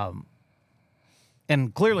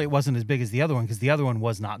 And clearly it wasn't as big as the other one, because the other one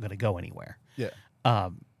was not going to go anywhere. Yeah.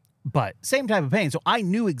 But same type of pain. So I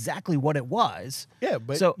knew exactly what it was. Yeah,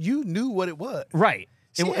 but you knew what it was. Right.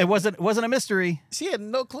 It wasn't a mystery. She had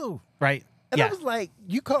no clue. Right. And I was like,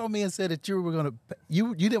 you called me and said that you were going to,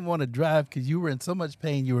 you didn't want to drive because you were in so much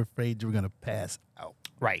pain, you were afraid you were going to pass out.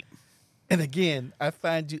 Right. And again, I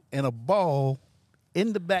find you in a ball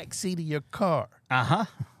in the back seat of your car. Uh-huh.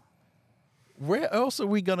 Where else are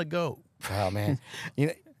we going to go? Oh, man. You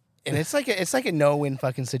know, and it's like a no-win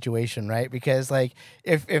fucking situation, right? Because like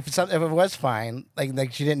if it was fine,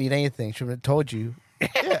 like she didn't need anything, she would have told you.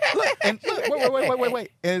 Yeah. And look,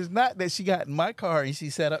 wait. And it's not that she got in my car and she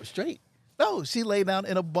sat up straight. No, she lay down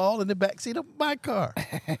in a ball in the backseat of my car.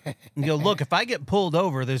 You go, look, if I get pulled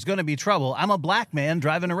over, there's going to be trouble. I'm a black man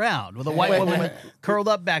driving around with a white woman curled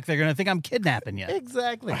up back there. Going to think I'm kidnapping you.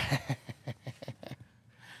 Exactly.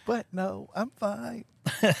 But no, I'm fine.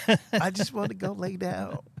 I just want to go lay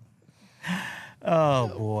down. Oh,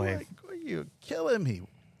 boy. You're killing me.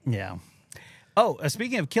 Yeah. Oh,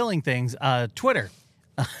 speaking of killing things, Twitter.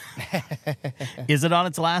 Is it on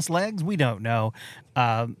its last legs? We don't know.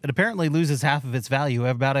 It apparently loses half of its value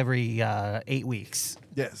about every 8 weeks.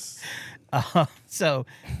 Yes. So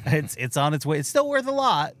it's on its way. It's still worth a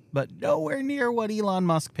lot, but nowhere near what Elon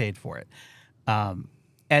Musk paid for it.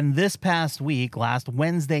 And this past week, last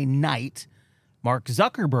Wednesday night, Mark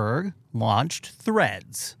Zuckerberg launched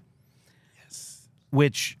Threads. Yes.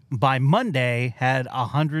 Which by Monday had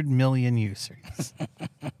 100 million users.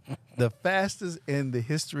 The fastest in the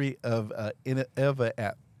history of an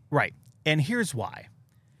app. Right. And here's why.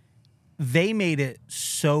 They made it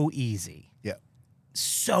so easy. Yeah.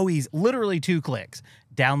 So easy. Literally 2 clicks.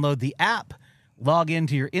 Download the app, log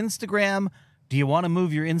into your Instagram. Do you want to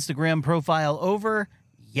move your Instagram profile over?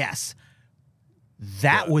 Yes.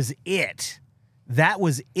 That was it. That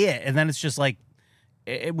was it. And then it's just like,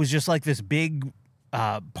 it was just like this big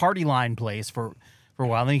party line place for a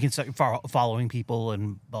while. Then you can start following people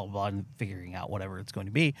and blah, blah, blah, and figuring out whatever it's going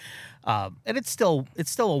to be. And it's still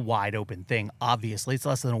a wide open thing, obviously. It's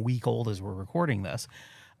less than a week old as we're recording this.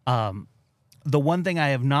 The one thing I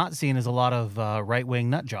have not seen is a lot of right-wing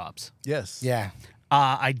nut jobs. Yes. Yeah.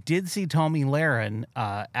 I did see Tommy Lahren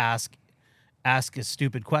ask a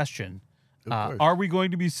stupid question. Are we going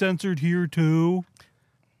to be censored here too?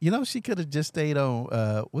 You know, she could have just stayed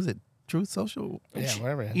on, was it Truth Social? Yeah,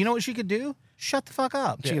 whatever. You know what she could do? Shut the fuck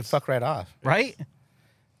up. She can fuck right off. Right?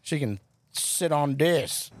 She can sit on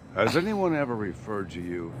this. Has anyone ever referred to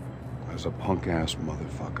you as a punk-ass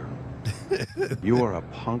motherfucker? You are a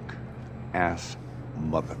punk-ass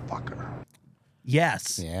motherfucker.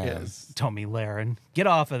 Yes. Yeah. Yes. Tommy Lahren. Get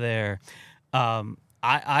off of there. I'm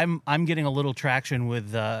getting a little traction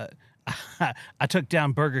with I took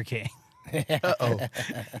down Burger King. Uh-oh.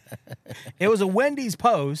 It was a Wendy's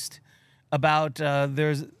post about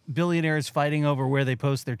there's billionaires fighting over where they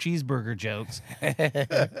post their cheeseburger jokes.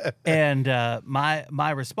 And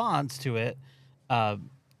my response to it, let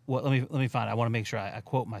me find it. I want to make sure I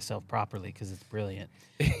quote myself properly because it's brilliant.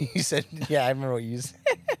 You said, yeah, I remember what you said.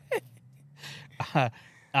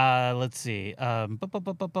 Let's see. I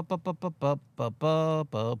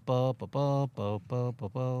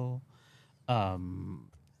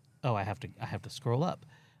have to scroll up.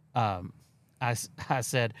 I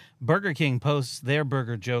said Burger King posts their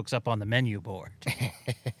burger jokes up on the menu board,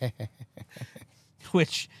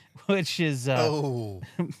 which is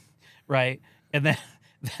right. And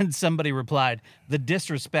then somebody replied the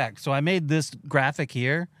disrespect. So I made this graphic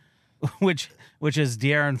here, which is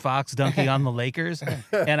De'Aaron Fox dunking on the Lakers,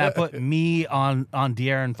 and I put me on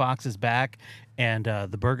De'Aaron Fox's back and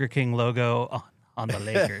the Burger King logo on the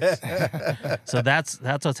Lakers. So that's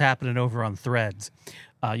what's happening over on Threads.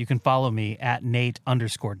 You can follow me at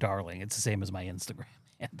Nate_Darling. It's the same as my Instagram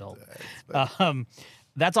handle.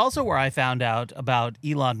 That's also where I found out about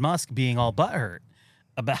Elon Musk being all butthurt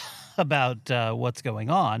about what's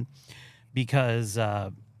going on, because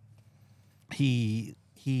he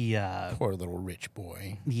Poor little rich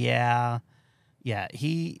boy. yeah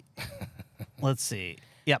he let's see.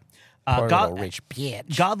 Yep. Poor little rich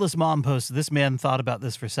bitch. Godless Mom posted, this man thought about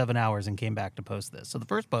this for 7 hours and came back to post this. So the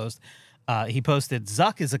first post, he posted,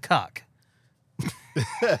 Zuck is a cuck.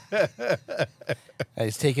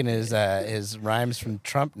 He's taking his rhymes from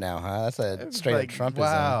Trump now, huh? That's a straight up Trumpism.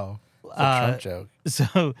 Wow. It's a Trump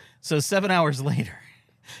joke. So 7 hours later,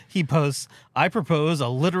 he posts, I propose a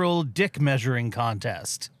literal dick measuring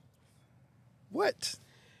contest. What?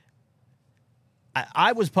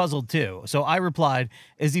 I was puzzled too. So I replied,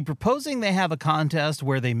 is he proposing they have a contest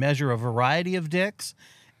where they measure a variety of dicks?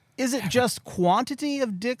 Is it just quantity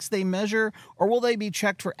of dicks they measure, or will they be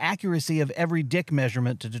checked for accuracy of every dick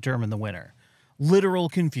measurement to determine the winner? Literal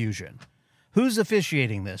confusion. Who's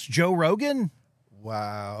officiating this? Joe Rogan?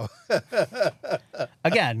 Wow.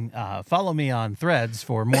 Again, follow me on Threads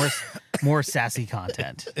for more sassy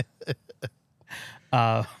content.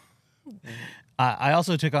 I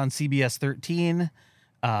also took on CBS 13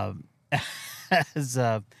 as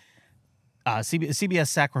CBS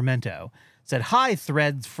Sacramento said, hi,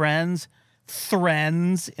 Threads friends,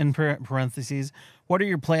 Threns in parentheses. What are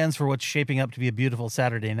your plans for what's shaping up to be a beautiful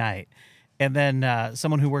Saturday night? And then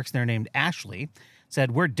someone who works there named Ashley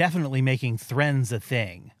said, we're definitely making Threns a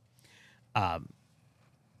thing.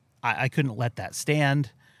 I couldn't let that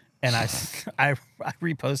stand, and I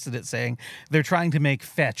reposted it saying they're trying to make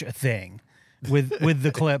fetch a thing with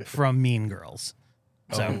the clip from Mean Girls.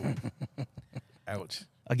 So, Ouch.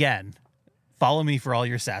 again, follow me for all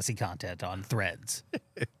your sassy content on Threads.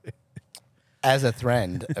 As a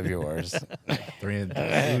friend of yours.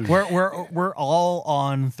 Friend. We're all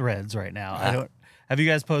on Threads right now. I don't. Have you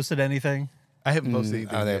guys posted anything? I haven't posted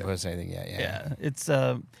anything. Oh, they yet. haven't posted anything yet. Yeah.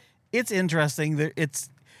 Yeah, it's interesting.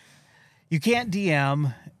 You can't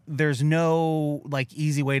DM. There's no like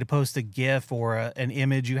easy way to post a GIF or an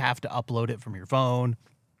image. You have to upload it from your phone.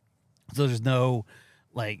 So there's no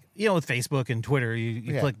like with Facebook and Twitter,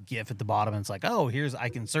 you click GIF at the bottom and it's like, oh, I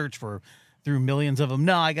can search through millions of them.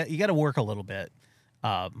 No, you got to work a little bit,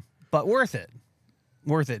 but worth it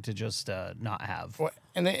to just not have. Well,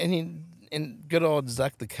 and good old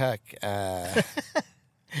Zuck the Cuck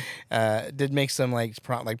did make some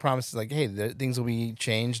promises like, hey, things will be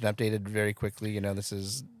changed and updated very quickly. This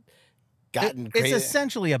is gotten crazy. It's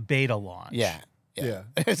essentially a beta launch. Yeah.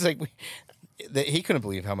 It's like he couldn't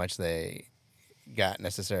believe how much they got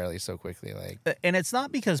necessarily so quickly. And it's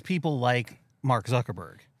not because people like Mark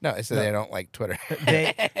Zuckerberg. No, it's that they don't like Twitter.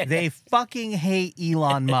 They fucking hate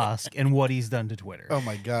Elon Musk and what he's done to Twitter. Oh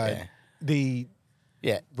my god. Yeah. The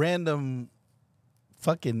Yeah. random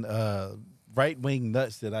fucking right wing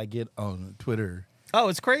nuts that I get on Twitter. Oh,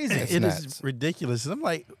 it's crazy. It nuts. is ridiculous. I'm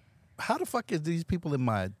like, how the fuck is these people in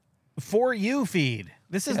my For you feed.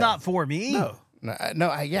 This is not for me. No.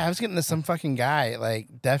 I was getting to some fucking guy,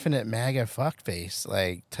 like, definite MAGA fuck face,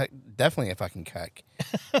 like, definitely a fucking cuck.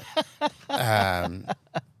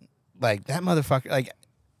 Like, that motherfucker, like,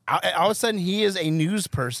 all of a sudden he is a news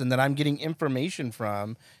person that I'm getting information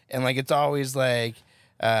from, and, like, it's always, like,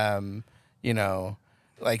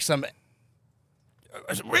 like some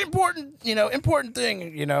important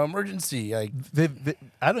thing, emergency, like.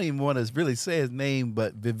 I don't even want to really say his name,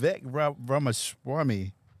 but Vivek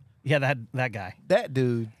Ramaswamy. Yeah, that guy. That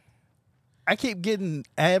dude, I keep getting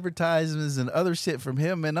advertisements and other shit from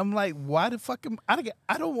him, and I'm like, why the fuck I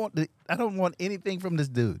don't want anything from this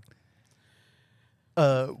dude.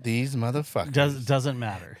 These motherfuckers. Doesn't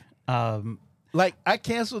matter. Like I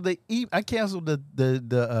canceled I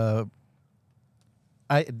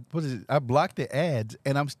blocked the ads,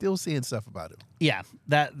 and I'm still seeing stuff about him. Yeah,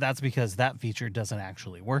 that's because that feature doesn't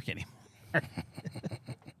actually work anymore.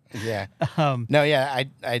 Yeah.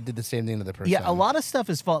 I did the same thing to the person. Yeah, a lot of stuff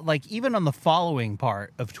is like even on the following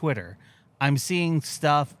part of Twitter, I'm seeing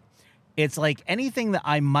stuff. It's like anything that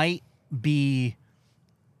I might be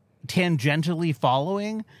tangentially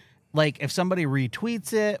following, like if somebody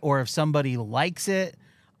retweets it or if somebody likes it,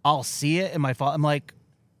 I'll see it in my follow. I'm like,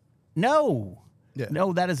 no,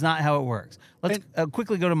 that is not how it works. Let's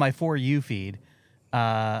quickly go to my For You feed.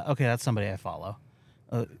 Okay, that's somebody I follow.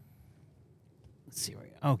 Let's see where.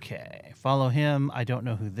 Okay, follow him. I don't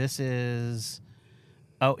know who this is.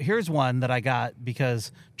 Oh, here's one that I got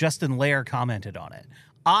because Justin Lair commented on it.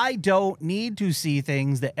 I don't need to see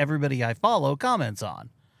things that everybody I follow comments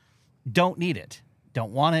on. Don't need it.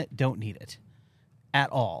 Don't want it. Don't need it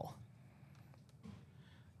at all.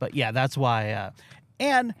 But yeah, that's why.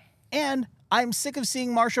 And I'm sick of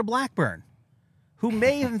seeing Marsha Blackburn, who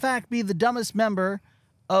may in fact be the dumbest member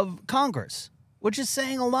of Congress, which is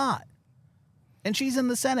saying a lot. And she's in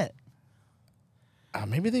the Senate.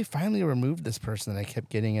 Maybe they finally removed this person that I kept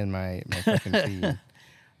getting in my fucking feed.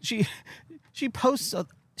 She posts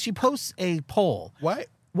a poll. Why?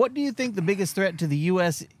 What do you think the biggest threat to the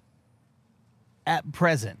U.S. at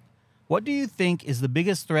present? What do you think is the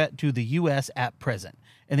biggest threat to the U.S. at present?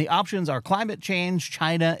 And the options are climate change,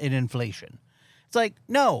 China, and inflation. It's like,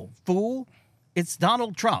 no, fool. It's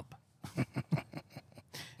Donald Trump.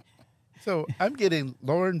 So I'm getting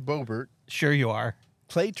Lauren Boebert, Sure you are.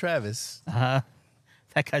 Clay Travis. That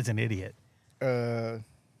guy's an idiot. That's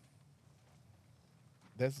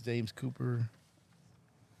James Cooper.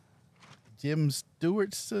 Jim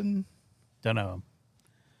Stewartson. Don't know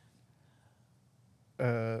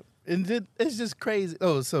him. And then it's just crazy.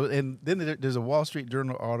 Oh, and then there's a Wall Street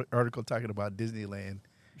Journal article talking about Disneyland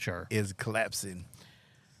Sure. is collapsing.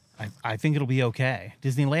 I think it'll be okay.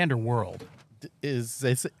 Disneyland or World?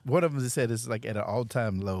 One of them said it's like at an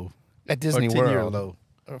all-time low. At Disney 10-year World. low.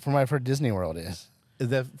 From what I've heard, Disney World is. Is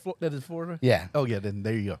that is Florida? Yeah. Oh yeah, then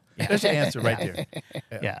there you go. That's your answer right there.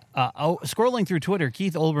 Yeah. Scrolling through Twitter,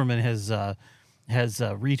 Keith Olbermann has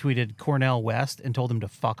retweeted Cornel West and told him to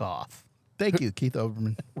fuck off. Thank you, Keith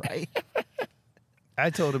Olbermann. Right. I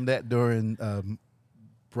told him that during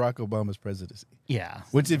Barack Obama's presidency. Yeah.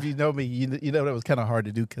 Which, if you know me, you know that was kind of hard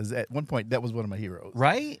to do because at one point that was one of my heroes.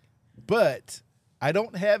 Right. But I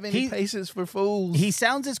don't have any patience for fools. He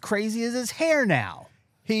sounds as crazy as his hair now.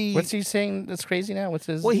 What's he saying that's crazy now? What's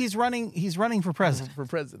his? Well, he's running for president. For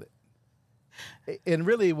president. And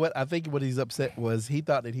really, what he's upset was he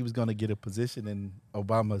thought that he was going to get a position in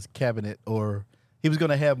Obama's cabinet, or he was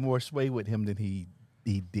going to have more sway with him than he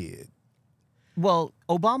did. Well,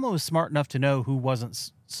 Obama was smart enough to know who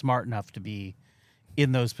wasn't smart enough to be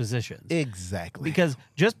in those positions. Exactly. Because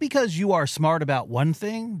just because you are smart about one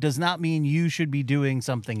thing does not mean you should be doing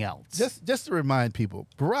something else. Just to remind people,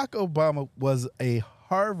 Barack Obama was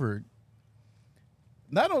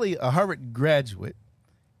not only a Harvard graduate,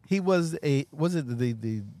 he was the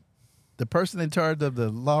person in charge of the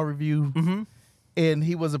law review, and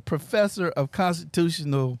he was a professor of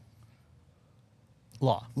constitutional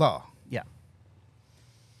law. Yeah.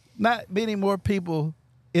 Not many more people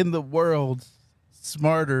in the world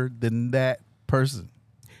smarter than that person.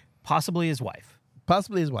 Possibly his wife. But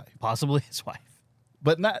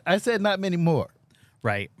I said not many more.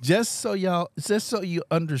 Right. Just so you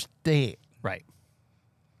understand. Right.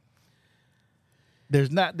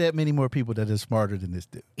 There's not that many more people that are smarter than this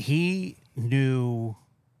dude. He knew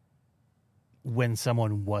when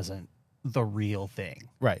someone wasn't the real thing,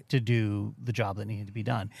 right, to do the job that needed to be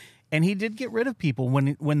done. And he did get rid of people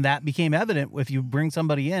when that became evident. If you bring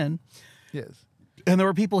somebody in, yes, and there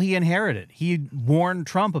were people he inherited. He warned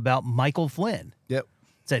Trump about Michael Flynn. Yep,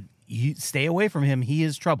 said, "You stay away from him. He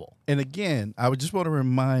is trouble." And again, I would just want to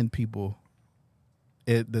remind people,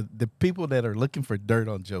 the people that are looking for dirt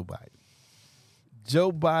on Joe Biden.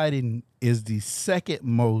 Joe Biden is the second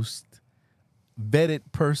most vetted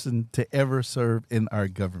person to ever serve in our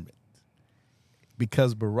government,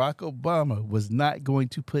 because Barack Obama was not going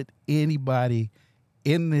to put anybody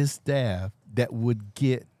in his staff that would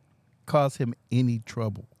cause him any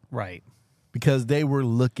trouble. Right. Because they were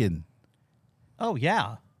looking. Oh,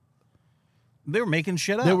 yeah. They were making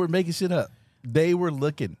shit up. They were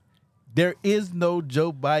looking. There is no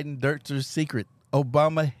Joe Biden dirt or secret.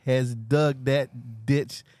 Obama has dug that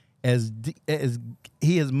ditch as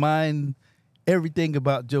he has mined everything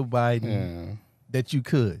about Joe Biden that you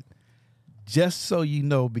could. Just so you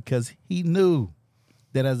know, because he knew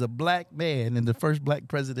that as a black man and the first black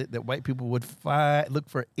president, that white people would look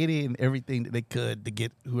for any and everything that they could to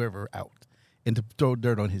get whoever out and to throw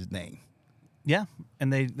dirt on his name. Yeah,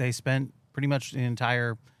 and they spent pretty much the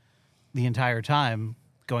entire time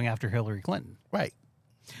going after Hillary Clinton. Right.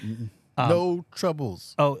 No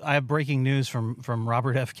troubles. Oh, I have breaking news from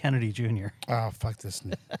Robert F. Kennedy Jr. Oh, fuck this.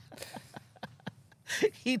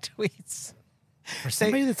 He tweets. For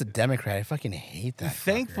somebody that's a Democrat, I fucking hate that.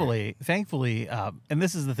 Thankfully, and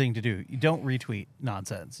this is the thing to do. You don't retweet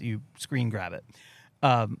nonsense. You screen grab it.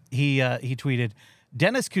 He tweeted,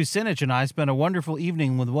 Dennis Kucinich and I spent a wonderful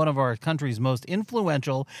evening with one of our country's most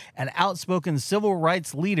influential and outspoken civil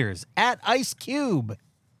rights leaders at Ice Cube.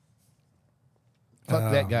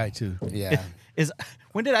 Fuck that guy, too. Yeah.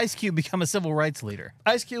 When did Ice Cube become a civil rights leader?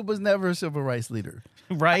 Ice Cube was never a civil rights leader.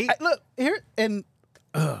 Right? Look, here, and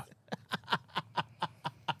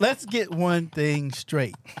let's get one thing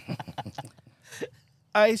straight.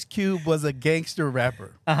 Ice Cube was a gangster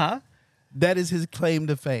rapper. Uh-huh. That is his claim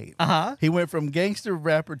to fame. Uh-huh. He went from gangster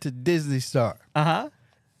rapper to Disney star. Uh-huh.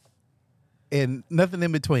 And nothing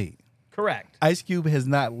in between. Correct. Ice Cube has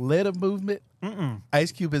not led a movement. Mm-mm.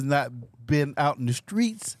 Ice Cube has not been out in the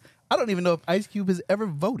streets. I don't even know if Ice Cube has ever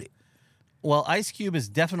voted. Well, Ice Cube has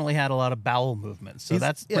definitely had a lot of bowel movements, so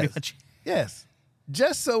that's pretty much... Yes.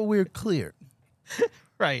 Just so we're clear.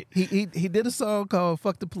 Right. He did a song called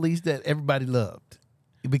Fuck the Police that everybody loved.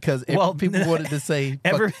 Because people wanted to say...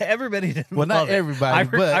 everybody didn't Well, not love it. everybody,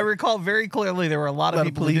 but... I recall very clearly there were a lot of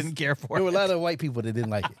people who didn't care for it. There were a lot of white people that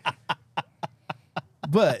didn't like it.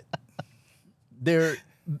 But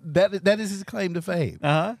that is his claim to fame.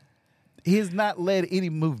 Uh-huh. He has not led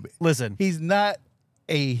any movement. Listen. He's not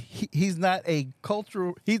a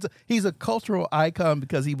cultural... He's a cultural icon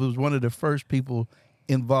because he was one of the first people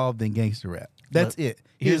involved in gangster rap. That's it.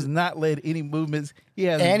 He has not led any movements. He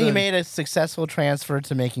made a successful transfer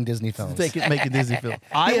to making Disney films. Making Disney films.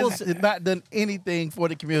 He has not done anything for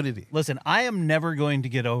the community. Listen, I am never going to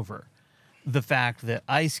get over the fact that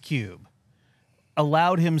Ice Cube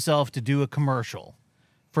allowed himself to do a commercial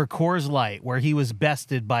for Coors Light where he was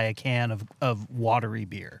bested by a can of watery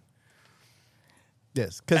beer.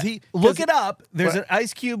 Yes, because look it up. There's an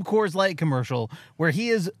Ice Cube Coors Light commercial where he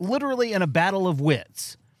is literally in a battle of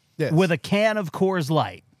wits with a can of Coors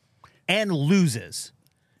Light and loses.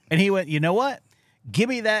 And he went, you know what? Give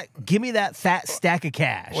me that fat stack of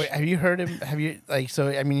cash. Wait, have you heard him? Have you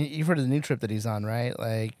you've heard of the new trip that he's on, right?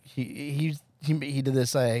 Like he did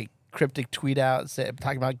this like cryptic tweet out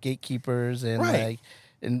talking about gatekeepers and Right. like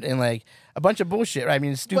and like a bunch of bullshit. Right? I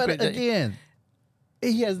mean, it's stupid. But again,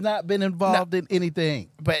 he has not been involved in anything.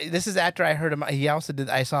 But this is after I heard him. He also did.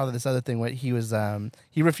 I saw this other thing where he was.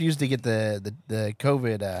 He refused to get the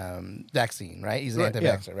COVID vaccine. Right. He's an Right,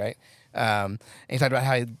 anti-vaxxer. Right. And he talked about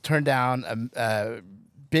how he turned down a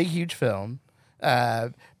big, huge film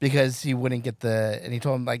because he wouldn't get and he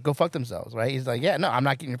told him like, go fuck themselves. Right. He's like, yeah, no, I'm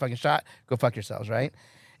not getting your fucking shot. Go fuck yourselves. Right.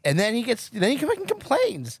 And then he fucking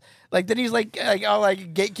complains. Like, then he's like, oh,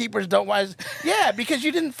 like, gatekeepers don't want. Yeah, because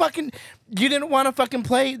you didn't want to fucking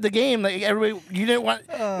play the game. Like, everybody, you didn't want,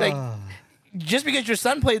 like, just because your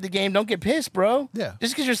son played the game, don't get pissed, bro. Yeah.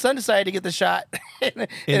 Just because your son decided to get the shot and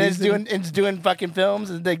it's doing fucking films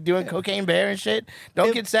and like doing Cocaine Bear and shit,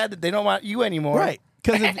 don't get sad that they don't want you anymore. Right.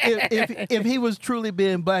 Because if he was truly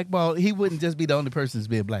being blackballed, he wouldn't just be the only person that's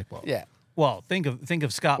being blackballed. Yeah. Well, think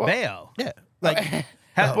of Scott Baio. Yeah. Like,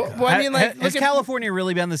 Well, I mean, like, has California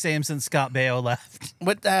really been the same since Scott Baio left?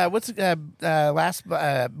 what's last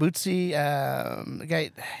Bootsy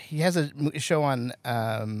guy? He has a show on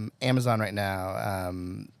Amazon right now.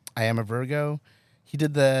 I Am a Virgo. He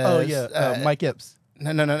did the Mike Epps.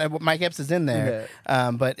 No. Mike Epps is in there,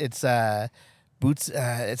 but it's Boots.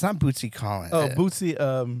 It's not Bootsy Collins. Oh,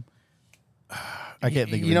 Bootsy. I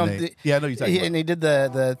can't think of his name. I know you're talking about. And he did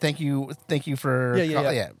the thank you for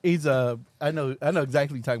Yeah. He's I know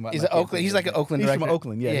exactly what you're talking about. He's Oakland. He's like an Oakland. He's director. from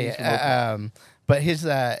Oakland. Yeah. He's from Oakland. But his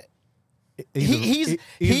He's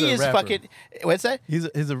he is rapper. fucking. What's that?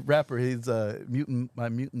 He's a rapper. He's my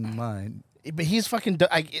mutant mind. But he's fucking.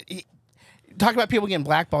 Talk about people getting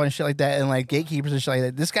blackballed and shit like that, and like gatekeepers and shit like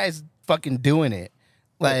that. This guy's fucking doing it.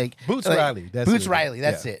 Like Boots like, Riley. That's Boots it. Riley.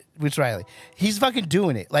 That's Yeah. it. Boots Riley. He's fucking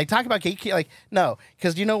doing it. Like talk about gatekeepers. Like no,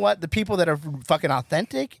 because you know what? The people that are fucking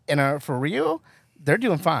authentic and are for real, they're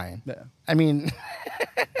doing fine. Yeah. I mean,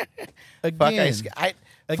 Again,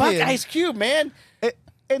 fuck Ice Cube, man.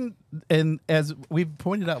 and as we've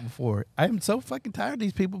pointed out before, I am so fucking tired of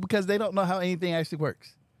these people because they don't know how anything actually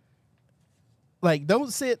works. Like,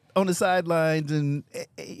 don't sit on the sidelines and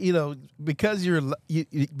because you're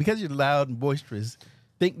loud and boisterous,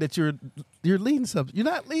 think that you're leading something. You're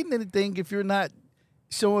not leading anything if you're not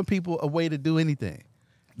showing people a way to do anything.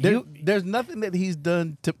 There's nothing that he's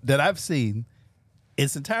done that I've seen.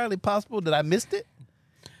 It's entirely possible that I missed it,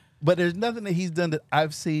 but there's nothing that he's done that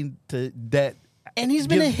I've seen that. And he's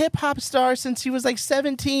been a hip hop star since he was like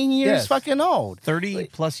 17 years fucking old. 30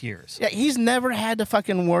 plus years. Yeah, he's never had to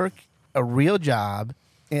fucking work a real job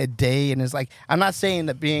in a day. And it's like, I'm not saying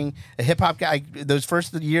that being a hip hop guy, those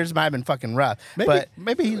first years might have been fucking rough.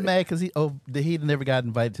 Maybe he's mad because he never got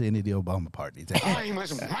invited to any of the Obama parties. I'm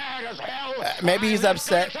as mad as hell. Maybe he's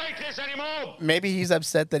upset. I can't take this anymore. Maybe he's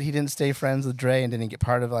upset that he didn't stay friends with Dre and didn't get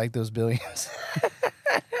part of like those billions.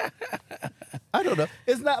 I don't know.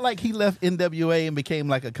 It's not like he left NWA and became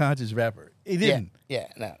like a conscious rapper. He didn't. Yeah,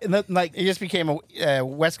 no. And that, like, He just became a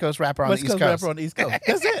West Coast rapper on West the East Coast Coast. rapper on the East Coast.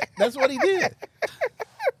 That's it. That's what he did.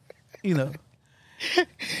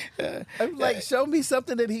 I'm like, show me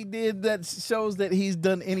something that he did that shows that he's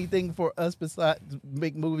done anything for us besides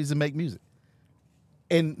make movies and make music.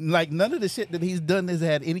 And like none of the shit that he's done has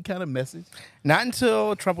had any kind of message. Not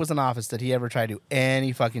until Trump was in office did he ever try to do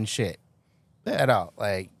any fucking shit. At all.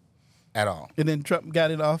 Like, at all. And then Trump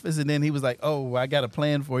got in office, and then he was like, "Oh, I got a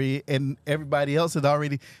plan for you," and everybody else had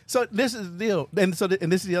already. So this is the deal, and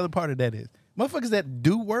this is the other part of that is motherfuckers that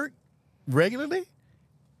do work regularly.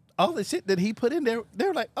 All the shit that he put in there,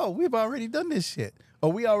 they're like, "Oh, we've already done this shit,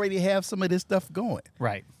 or we already have some of this stuff going."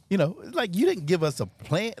 Right. Like you didn't give us a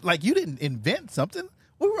plan, like you didn't invent something.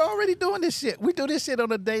 We were already doing this shit. We do this shit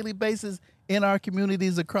on a daily basis in our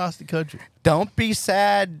communities across the country. Don't be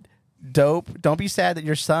sad, dope. Don't be sad that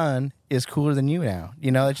your son is cooler than you now.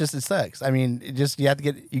 It sucks. I mean,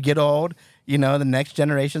 you get old, the next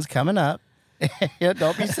generation's coming up.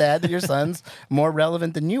 Don't be sad that your son's more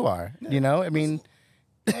relevant than you are. I mean,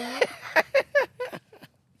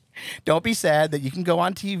 don't be sad that you can go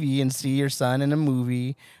on TV and see your son in a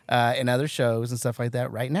movie and other shows and stuff like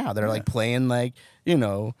that right now. They're like playing like,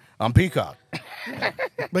 on Peacock.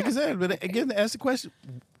 Like I said, but again, to ask the question,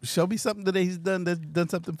 show me something that he's done that's done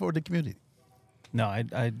something for the community. No,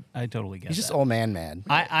 I totally get He's just that. old man mad.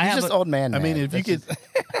 I He's just old man I mad. mean, if you could,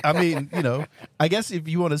 I mean, I guess if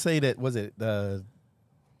you want to say that, was it the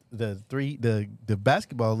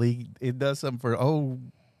basketball league? It does something for old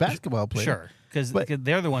basketball players. Sure, because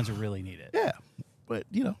they're the ones who really need it. Yeah, but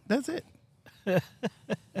that's it.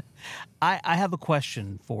 I have a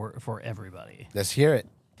question for everybody. Let's hear it.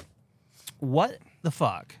 What the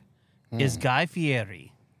fuck is Guy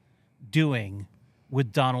Fieri doing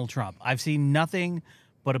with Donald Trump? I've seen nothing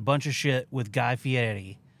but a bunch of shit with Guy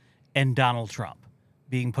Fieri and Donald Trump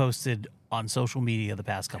being posted on social media the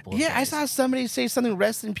past couple of days. Yeah, I saw somebody say something.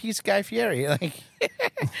 Rest in peace, Guy Fieri. Like,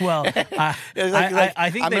 Well, I think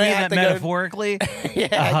I'm they gonna mean have that to go- metaphorically.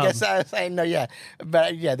 yeah, I guess I know. Yeah,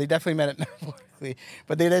 but yeah, they definitely meant it metaphorically.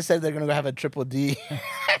 But they just said they're gonna go have a triple D.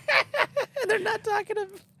 They're not talking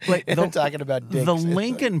about. Like, They're talking about dicks. The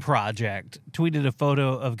Lincoln Project tweeted a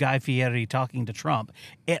photo of Guy Fieri talking to Trump.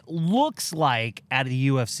 It looks like at a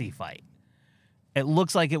UFC fight. It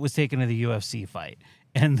looks like it was taken at a UFC fight.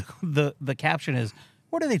 And the caption is,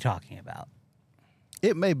 what are they talking about?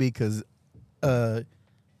 It may be because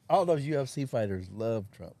all those UFC fighters love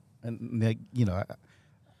Trump, and they,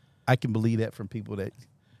 I can believe that from people that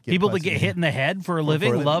People that get hit in the head for a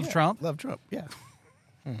living love Trump? Love Trump, yeah.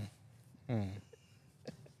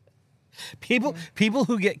 People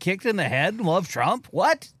who get kicked in the head love Trump?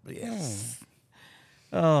 What? Yes.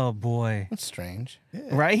 Oh, boy. That's strange.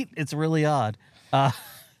 Right? It's really odd.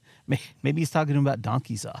 Maybe he's talking about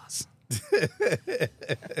donkey sauce.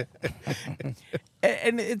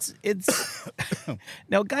 And it's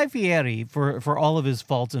now Guy Fieri, for all of his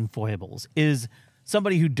faults and foibles, is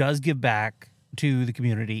somebody who does give back to the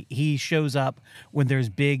community. He shows up when there's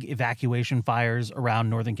big evacuation fires around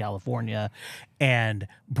Northern California and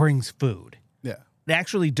brings food. Yeah. It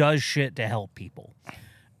actually does shit to help people.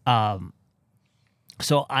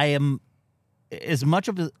 So I am as much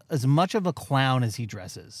of a clown as he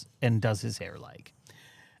dresses and does his hair like.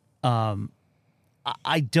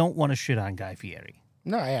 I don't want to shit on Guy Fieri.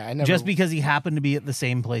 No, yeah, I never. Just because he happened to be at the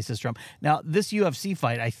same place as Trump. Now, this UFC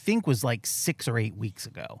fight, I think, was like 6 or 8 weeks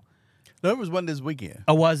ago. There was one this weekend.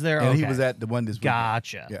 Oh, was there? And he Okay. was at the one this weekend.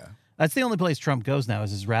 Gotcha. Yeah. That's the only place Trump goes now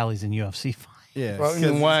is his rallies and UFC fights. Yeah. well,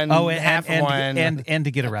 'cause- one, Oh, half and, one, and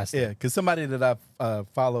to get arrested. Yeah, because somebody that I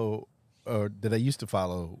follow, or that I used to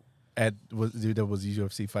follow, that was a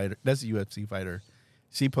UFC fighter. That's a UFC fighter.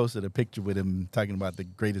 She posted a picture with him talking about the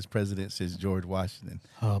greatest president since George Washington.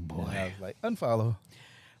 Oh, And boy. I was like, unfollow.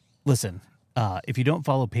 Listen, if you don't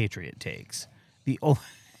follow Patriot Takes,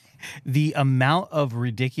 the amount of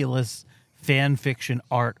ridiculous fan fiction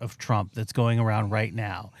art of Trump that's going around right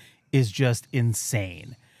now is just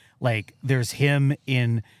insane. Like, there's him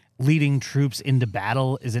in leading troops into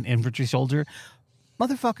battle as an infantry soldier.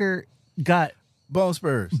 Motherfucker got Bone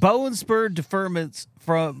spurs. bone spurred deferments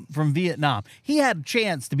from Vietnam. He had a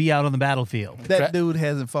chance to be out on the battlefield. That dude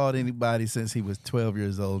hasn't fought anybody since he was 12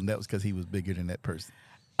 years old, and that was because he was bigger than that person.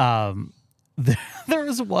 There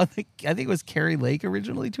was one that I think it was Carrie Lake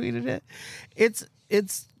originally tweeted it.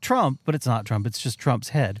 It's Trump, but it's not Trump. It's just Trump's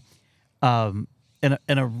head, in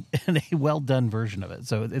a well done version of it.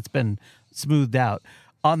 So it's been smoothed out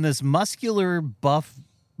on this muscular buff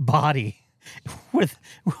body with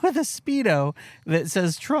a Speedo that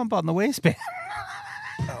says Trump on the waistband.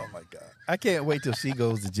 Oh, my God. I can't wait till she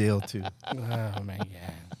goes to jail, too. Oh my god!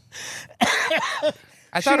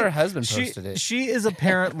 I thought her husband posted it. She is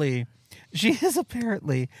apparently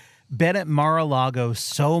been at Mar-a-Lago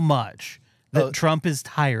so much that Trump is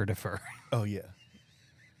tired of her. Oh, yeah.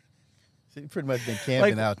 She pretty much been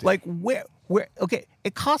camping out there. Like where? Okay,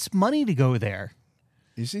 it costs money to go there.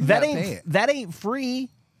 She's That not ain't paying. that ain't free.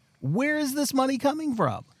 Where is this money coming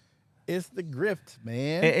from? It's the grift,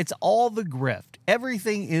 man. It's all the grift.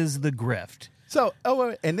 Everything is the grift. So,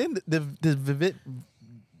 and then the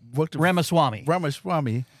Ramaswamy,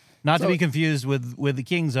 Ramaswamy. not to So- be confused with the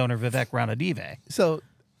King's owner Vivek Ranadive. So,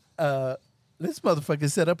 this motherfucker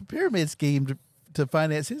set up a pyramid scheme to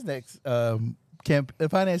finance his next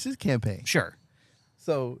finance his campaign. Sure.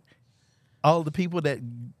 So, all the people that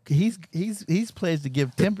he's pledged to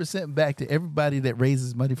give 10% back to everybody that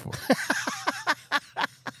raises money for him.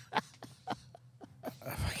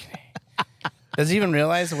 Does he even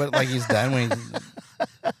realize what he's done when he's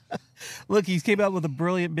Look, he's came out with a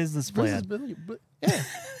brilliant business plan. Yeah.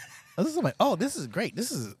 I was like, oh, this is great.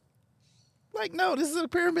 This is like, no, this is a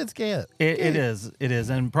pyramid scam. It is,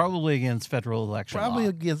 and probably against federal election Probably law.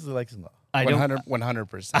 against election law. I don't.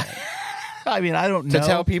 100%? I mean, I don't know. To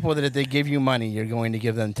tell people that if they give you money, you're going to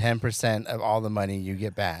give them 10% of all the money you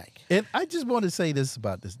get back. And I just want to say this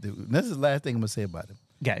about this dude. And this is the last thing I'm going to say about him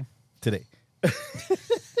Okay. today.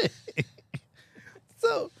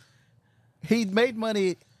 So, he made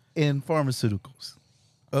money in pharmaceuticals.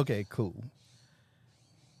 Okay, cool.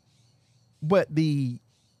 But and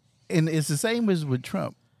it's the same as with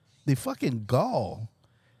Trump. The fucking gall,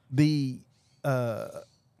 that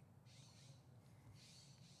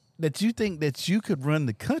you think that you could run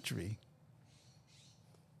the country,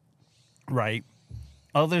 Right.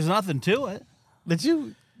 Oh, there's nothing to it. that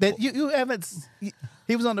you haven't.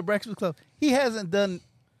 He was on the Breakfast Club. He hasn't done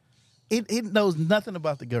he knows nothing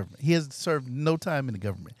about the government. He has served no time in the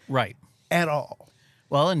government Right. at all.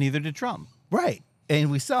 Well, and neither did Trump. Right.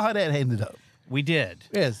 And we saw how that ended up. We did.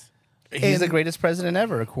 Yes. He's the greatest president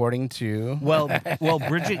ever, according to. Well,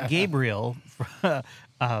 Bridget Gabriel,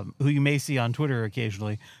 who you may see on Twitter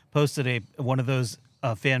occasionally, posted one of those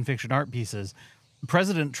fan fiction art pieces.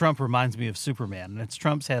 President Trump reminds me of Superman, and it's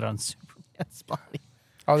Trump's head on Superman's body.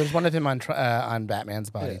 Oh, there's one of him on Batman's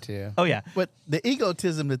body too. Oh yeah, But the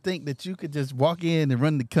egotism to think that you could just walk in and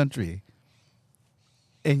run the country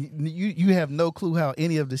and you have no clue how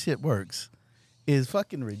any of the shit works is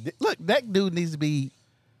fucking ridiculous. Look, that dude needs to be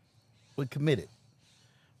committed.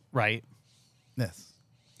 right. Yes.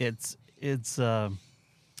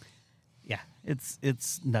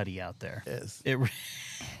 It's nutty out there. Yes. It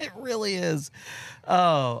really is.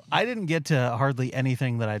 Oh, I didn't get to hardly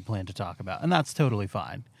anything that I'd planned to talk about, and that's totally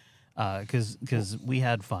fine. Because we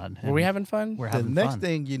had fun. Were we having fun? We're The having next fun.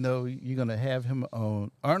 thing you know, you're going to have him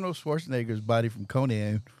on Arnold Schwarzenegger's body from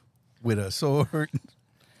Conan with a sword.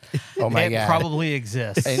 Oh my it god! probably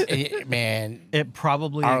exists. Man, It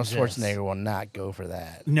probably Arnold exists. Schwarzenegger will not go for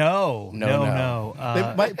that. No.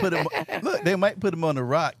 They might put him. Look, they might put him on a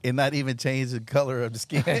rock and not even change the color of the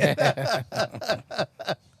skin.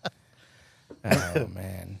 Oh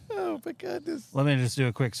man! Oh my goodness! Let me just do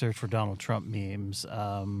a quick search for Donald Trump memes.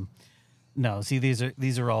 No, see these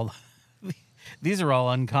are all these are all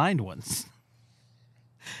unkind ones.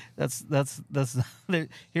 That's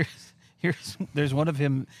there's one of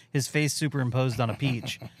him, his face superimposed on a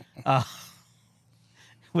peach,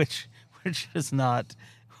 which does not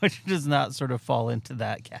sort of fall into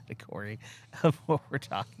that category of what we're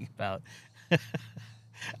talking about.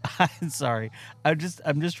 I'm sorry. I'm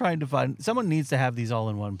just trying to find. Someone needs to have these all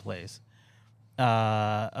in one place.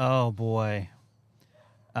 Oh boy.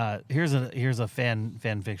 Here's a fan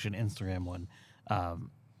fiction Instagram one.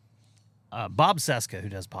 Bob Seska, who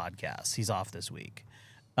does podcasts, he's off this week.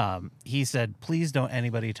 He said, "Please don't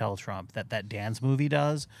anybody tell Trump that dance move he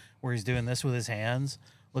does, where he's doing this with his hands,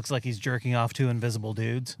 looks like he's jerking off two invisible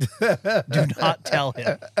dudes. Do not tell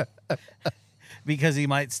him." Because he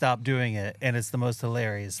might stop doing it, and it's the most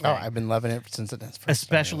hilarious thing. Oh, I've been loving it since it first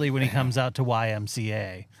Especially when he comes out to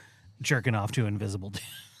YMCA, jerking off two invisible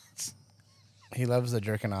dudes. He loves the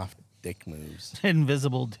jerking off dick moves.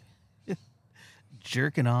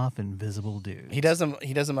 Jerking off invisible dudes. He does them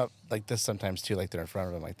up like this sometimes too, like they're in front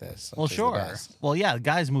of him like this. Well, which is the sure. best. Well, yeah,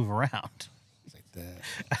 guys move around. It's like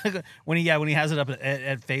that. when he has it up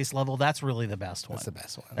at face level, that's really the best one. That's the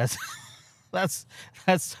best one.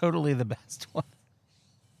 That's totally the best one.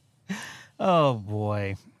 Oh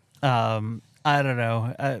boy. I don't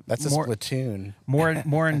know. That's a Splatoon.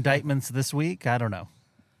 More indictments this week. I don't know.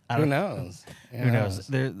 Who knows? Who knows?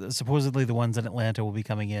 Supposedly the ones in Atlanta will be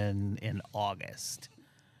coming in August.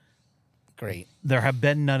 Great. There have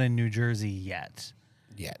been none in New Jersey yet.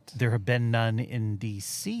 Yet. There have been none in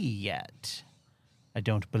D.C. yet. I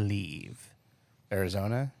don't believe.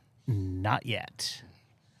 Arizona? Not yet.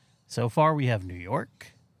 So far, we have New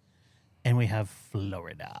York, and we have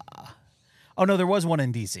Florida. Oh no, there was one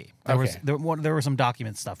in D.C. There were some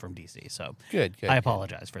document stuff from D.C. So Good. I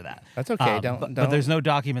apologize for that. That's okay. But there's no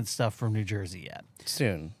document stuff from New Jersey yet.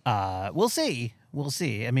 Soon. We'll see.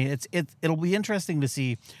 I mean, it'll be interesting to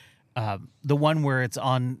see the one where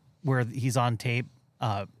he's on tape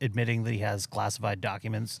admitting that he has classified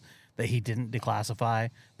documents that he didn't declassify,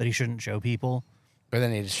 that he shouldn't show people. But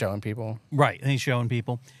then he's showing people. Right, and he's showing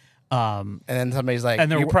people. And then somebody's like,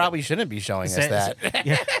 "You probably shouldn't be showing us that."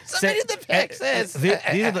 Yeah, Somebody in the pic says. these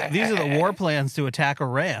are the war plans to attack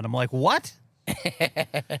Iran. I'm like, what?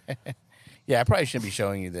 Yeah, I probably shouldn't be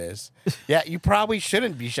showing you this. Yeah, you probably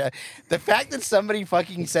shouldn't be showing. The fact that somebody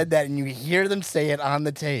fucking said that and you hear them say it on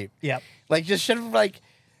the tape. Yep. Like, just should have, like,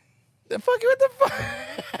 what the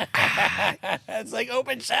fuck? It's like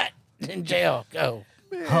open shut in jail. Go.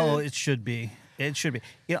 Oh, it should be. It should be.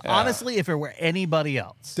 You know, honestly, if it were anybody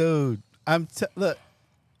else, Dude, look,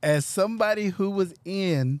 as somebody who was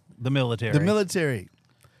in the military,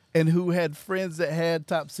 and who had friends that had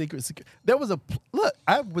top secret, there was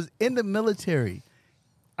I was in the military.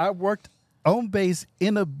 I worked on base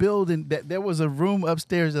in a building that there was a room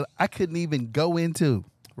upstairs that I couldn't even go into.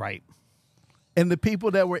 right? And the people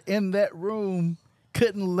that were in that room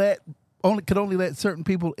could only let certain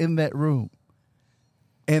people in that room.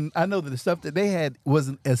 And I know that the stuff that they had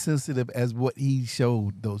wasn't as sensitive as what he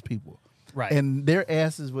showed those people. Right. And their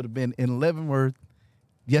asses would have been in Leavenworth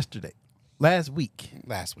last week.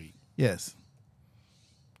 Yes.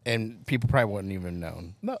 And people probably wouldn't even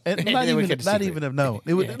known. No, and They not would even keep it not secret. even have known.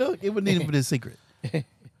 It wouldn't even been a secret.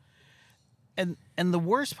 And the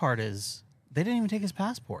worst part is they didn't even take his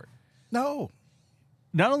passport. No.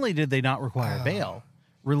 Not only did they not require bail,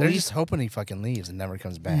 They're released just hoping he fucking leaves and never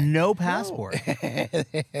comes back. no passport.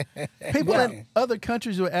 People in other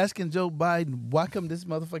countries were asking Joe Biden, why come this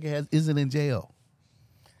motherfucker isn't in jail?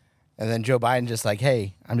 And then Joe Biden just like,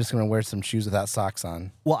 hey, I'm just going to wear some shoes without socks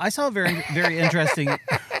on. Well, I saw a very interesting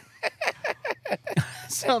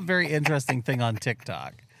thing on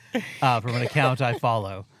TikTok from an account I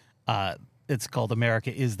follow. It's called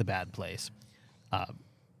America is the Bad Place.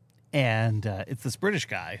 And it's this British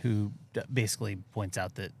guy who basically points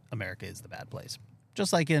out that America is the bad place,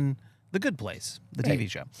 just like in The Good Place, the TV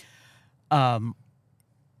show.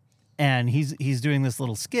 And he's doing this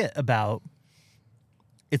little skit about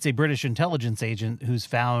it's a British intelligence agent who's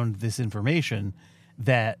found this information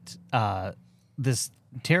that this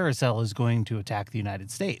terror cell is going to attack the United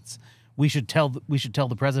States. We should tell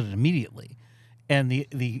the president immediately. And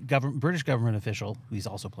the British government official, who he's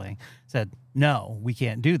also playing, said, no, we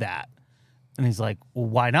can't do that. And he's like, well,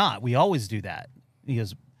 why not? We always do that. He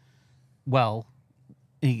goes, well,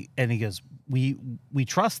 he goes, we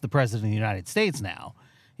trust the president of the United States now.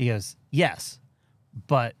 He goes, yes,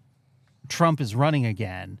 but Trump is running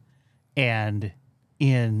again. And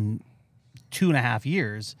in 2.5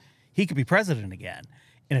 years, he could be president again.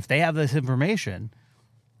 And if they have this information,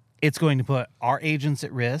 it's going to put our agents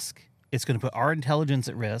at risk. It's going to put our intelligence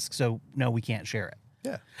at risk. So, no, we can't share it.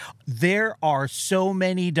 Yeah. There are so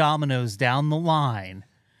many dominoes down the line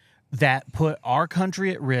that put our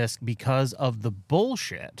country at risk because of the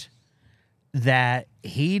bullshit that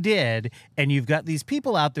he did. And you've got these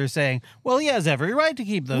people out there saying, well, he has every right to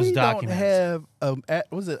keep those documents.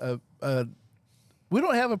 We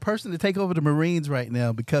don't have a person to take over the Marines right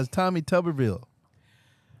now because Tommy Tuberville.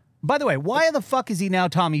 By the way, why the fuck is he now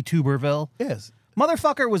Tommy Tuberville? Yes.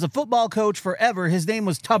 Motherfucker was a football coach forever. His name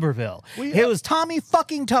was Tuberville. It was Tommy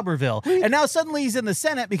fucking Tuberville. And now suddenly he's in the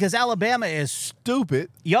Senate because Alabama is Stupid.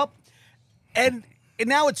 Yup. And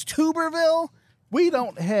now it's Tuberville? We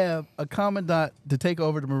don't have a commandant to take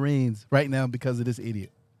over the Marines right now because of this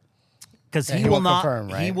idiot. Because Yeah, he he will won't not confirm,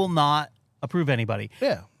 right? he will not approve anybody.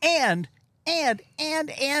 Yeah. And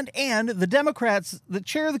the Democrats, the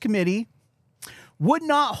chair of the committee, would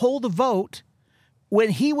not hold a vote when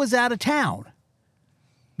he was out of town.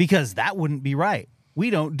 Because that wouldn't be right. We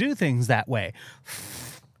don't do things that way.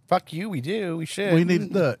 Fuck you, we do. We should. We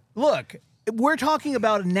need Look, we're talking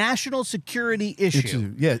about a national security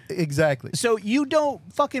issue. Yeah, exactly. So you don't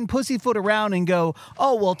fucking pussyfoot around and go,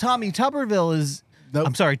 oh, well, Tommy Tuberville is... Nope.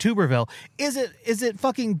 I'm sorry, Tuberville. Is it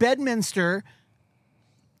fucking Bedminster,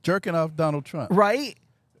 Jerking off Donald Trump. right?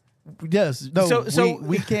 Yes. No, So-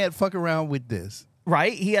 we can't fuck around with this.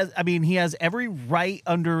 Right? He has every right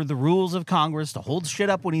under the rules of Congress to hold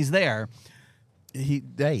shit up when he's there.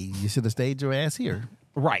 You should have stayed your ass here.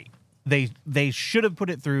 Right. They should have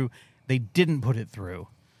put it through. They didn't put it through.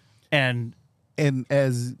 And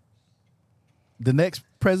as the next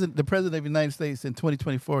president, the president of the United States in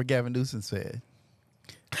 2024, Gavin Newsom said,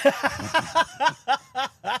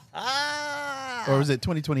 or was it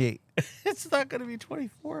 2028? it's not going to be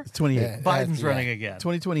 24. It's 28. Yeah. Biden's Yeah. running again.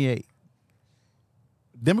 2028.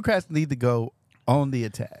 Democrats need to go on the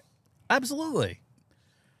attack, Absolutely.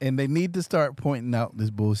 and they need to start pointing out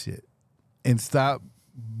this bullshit and stop,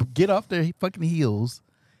 get off their fucking heels,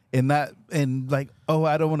 and like, oh,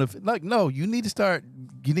 I don't want to. Like, no, you need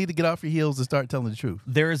to get off your heels and start telling the truth.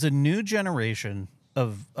 There is a new generation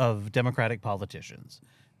of Democratic politicians.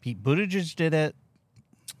 Pete Buttigieg did it.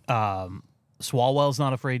 Swalwell's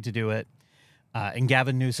not afraid to do it. And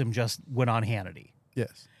Gavin Newsom just went on Hannity.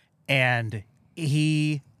 Yes. And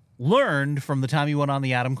he learned from the time he went on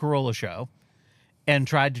the Adam Carolla show and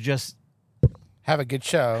tried to just Have a good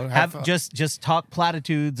show. have just talk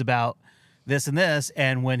platitudes about this and this.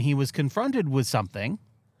 And when he was confronted with something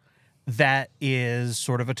that is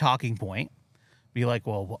sort of a talking point, be like,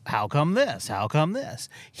 well, how come this? How come this?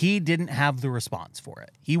 He didn't have the response for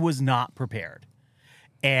it. He was not prepared.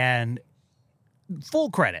 And full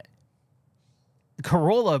credit,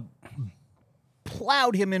 Carolla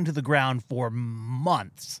plowed him into the ground for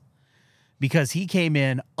months because he came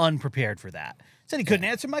in unprepared for that. Said he couldn't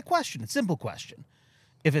answer my question. It's a simple question.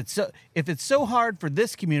 If it's so hard for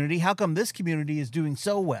this community, how come this community is doing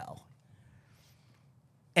so well?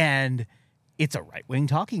 And it's a right-wing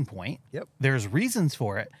talking point. Yep. There's reasons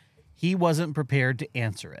for it. He wasn't prepared to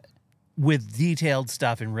answer it with detailed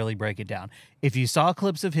stuff and really break it down. If you saw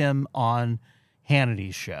clips of him on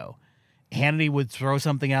Hannity's show, Hannity would throw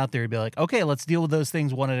something out there and be like, okay, let's deal with those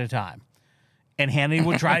things one at a time. And Hannity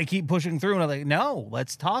would try to keep pushing through. And I'm like, no,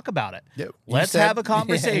 let's talk about it. Yep. Let's said- have a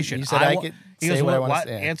conversation. you said I could he say goes, what I "Well, wanna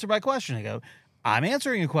say." Answer my question. I go, I'm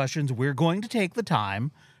answering your questions. We're going to take the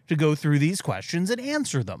time to go through these questions and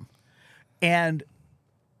answer them. And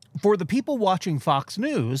for the people watching Fox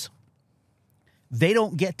News, they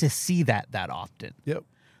don't get to see that often. Yep.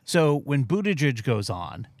 So when Buttigieg goes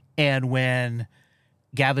on and when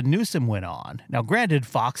Gavin Newsom went on, now granted,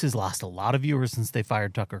 Fox has lost a lot of viewers since they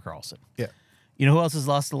fired Tucker Carlson. Yeah. You know who else has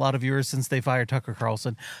lost a lot of viewers since they fired Tucker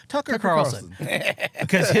Carlson? Tucker Carlson.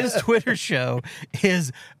 Because his Twitter show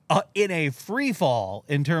is in a free fall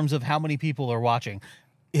in terms of how many people are watching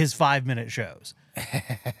his 5-minute shows.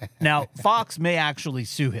 Now, Fox may actually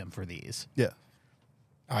sue him for these. Yeah.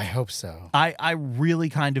 I hope so. I really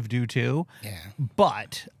kind of do too. Yeah.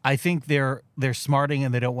 But I think they're smarting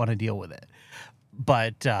and they don't want to deal with it.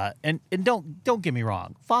 But and don't get me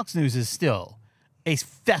wrong, Fox News is still a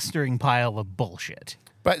festering pile of bullshit.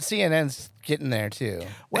 But CNN's getting there too.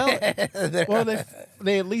 Well, Well,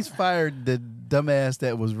 they at least fired the dumbass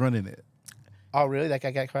that was running it. Oh, really? That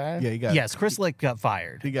guy got fired? Yeah, he got yes, Chris Lick got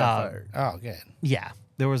fired. He got fired. Oh, good. Yeah,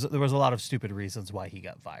 there was a lot of stupid reasons why he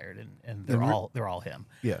got fired, and they're all him.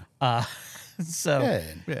 Yeah. So, Good.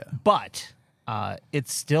 Yeah. but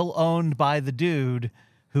it's still owned by the dude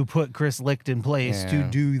who put Chris Licht in place to Yeah.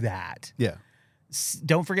 do that. Yeah.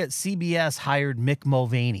 Don't forget, CBS hired Mick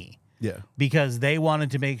Mulvaney Yeah. because they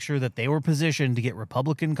wanted to make sure that they were positioned to get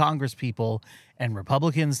Republican congresspeople and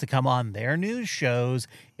Republicans to come on their news shows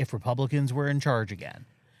if Republicans were in charge again.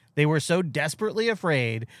 They were so desperately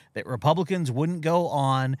afraid that Republicans wouldn't go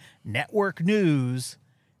on network news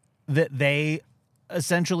that they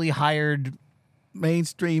essentially hired.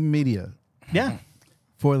 Mainstream media Yeah.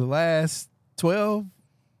 for the last 12,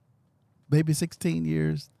 maybe 16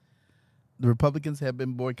 years, the Republicans have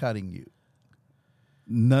been boycotting you.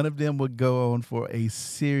 None of them would go on for a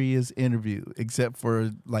serious interview except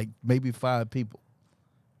for like maybe 5 people.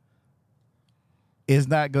 It's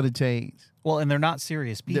not going to change. Well, and they're not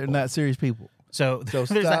serious people. They're not serious people. So, So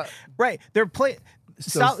there's stop- that. Right. They're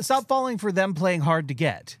stop falling for them playing hard to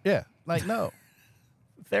get. Yeah. Like, no,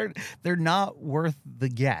 They're not worth the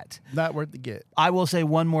get. not worth the get. I will say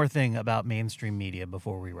one more thing about mainstream media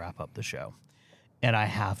before we wrap up the show. And I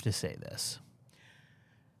have to say this.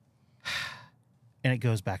 And it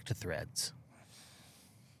goes back to Threads.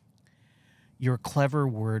 Your clever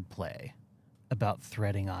wordplay about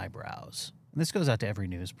threading eyebrows. And this goes out to every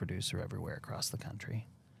news producer everywhere across the country.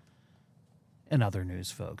 And other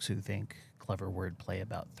news folks who think clever wordplay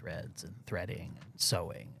about threads and threading and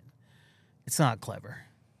sewing. It's not clever.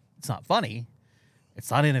 It's not funny.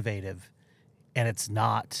 It's not innovative. And it's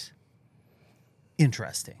not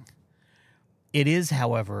interesting. It is,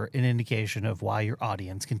 however, an indication of why your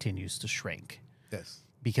audience continues to shrink. Yes.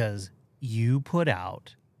 Because you put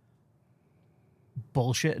out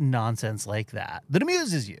bullshit and nonsense like that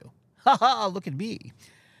amuses you. Ha ha, look at me.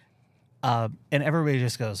 And everybody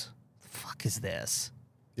just goes, fuck is this?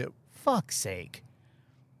 Yep. Fuck's sake.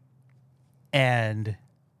 And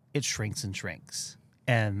it shrinks and shrinks.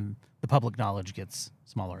 And the public knowledge gets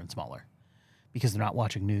smaller and smaller because they're not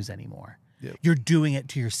watching news anymore. Yep. You're doing it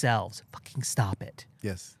to yourselves. Fucking stop it.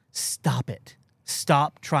 Yes. Stop it.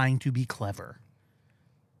 Stop trying to be clever.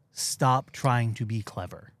 Stop trying to be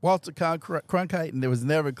clever. Walter Cronkite was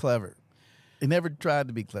never clever. He never tried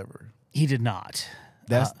to be clever. He did not.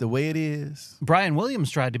 That's the way it is. Brian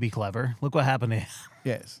Williams tried to be clever. Look what happened to him.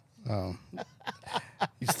 Yes. Oh.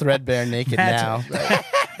 He's threadbare naked Matt-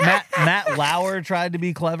 now. Matt Lauer tried to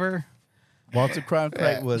be clever. Walter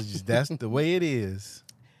Cronkite was just, that's the way it is.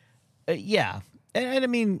 Yeah. And I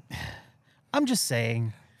mean, I'm just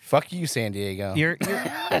saying. Fuck you, San Diego.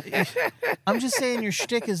 I'm just saying your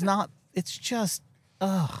shtick is not, it's just,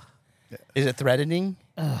 ugh. Is it threatening?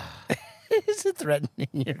 Is it threatening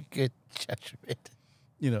your good judgment?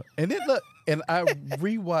 You know, and then look, and I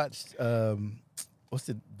rewatched what's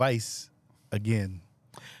it, Vice again.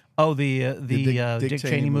 Oh, the Dick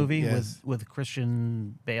Cheney movie yes. with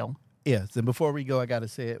Christian Bale. Yes, and before we go, I got to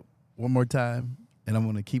say it one more time, and I'm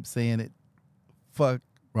going to keep saying it. Fuck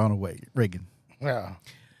Ronald Reagan. Yeah.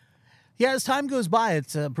 Yeah, as time goes by,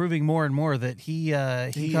 it's proving more and more that he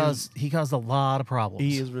caused a lot of problems.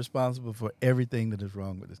 He is responsible for everything that is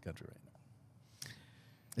wrong with this country right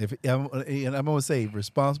now. And I'm going to say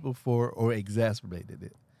responsible for or exacerbated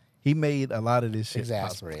it. He made a lot of this shit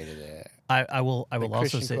Exasperated it. I will The also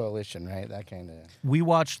Christian say Coalition, right? That kind of. we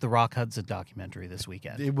watched the Rock Hudson documentary this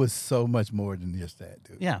weekend. possible. It was so much more than just that,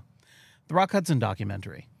 dude. Yeah, the Rock Hudson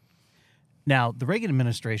documentary. Now, the Reagan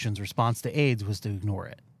administration's response to AIDS was to ignore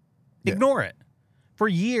it. Yeah. Ignore it for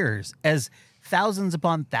years as thousands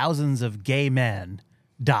upon thousands of gay men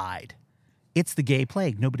died. It's the gay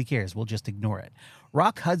plague. Nobody cares. We'll just ignore it.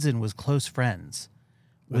 Rock Hudson was close friends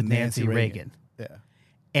with Nancy Reagan. Yeah.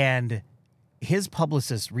 And his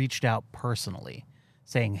publicist reached out personally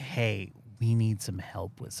saying, "Hey, we need some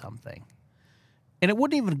help with something." And it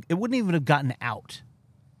wouldn't even have gotten out.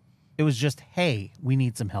 It was just, "Hey, we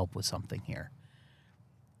need some help with something here."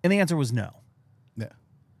 And the answer was no. Yeah.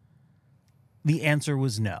 The answer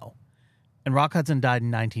was no. And Rock Hudson died in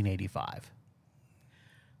 1985.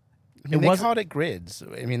 I mean, they called it grids.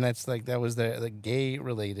 I mean, that was the gay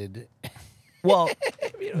related. Well,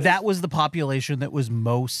 that was the population that was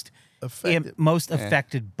most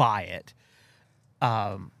affected by it.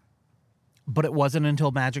 But it wasn't until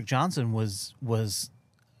Magic Johnson was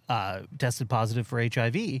tested positive for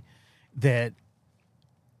HIV that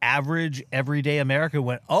average everyday America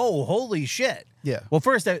went, "Oh, holy shit!" Yeah. Well,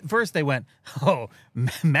 first they went, "Oh,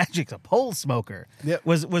 Magic's a pole smoker." Yep.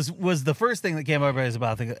 Was the first thing that came over everybody's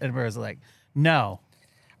mouth, and everybody was like, "No."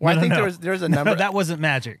 Well, No, I think no. there was a number. No, that wasn't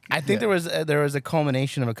Magic. I think there was a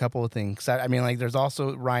culmination of a couple of things. I mean, like there's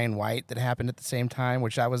also Ryan White that happened at the same time,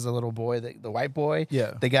 which I was the little boy, the white boy,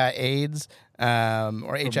 that got AIDS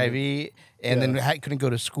or HIV, and then couldn't go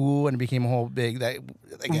to school, and it became a whole big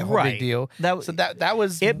big deal. That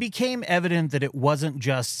was it became evident that it wasn't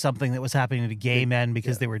just something that was happening to gay men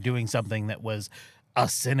because they were doing something that was a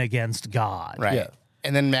sin against God. right. Yeah.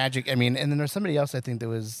 And then Magic. I mean, and then there's somebody else I think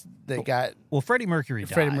that got Well, Freddie Mercury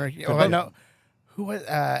died. Freddie Mercury. Oh no, who was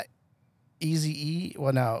Easy E?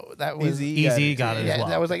 Well, no, that was Easy got it as well.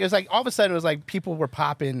 That was it was like all of a sudden it was like people were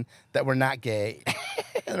popping that were not gay.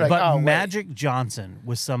 Like, but oh, wait. Magic Johnson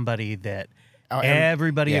was somebody that and-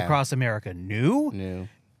 everybody across America knew, New.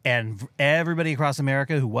 and everybody across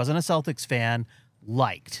America who wasn't a Celtics fan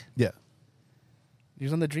liked. Yeah. He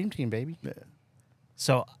was on the Dream Team, baby.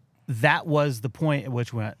 So that was the point at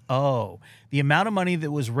which we went, oh, the amount of money that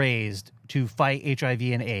was raised to fight HIV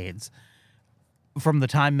and AIDS from the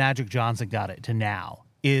time Magic Johnson got it to now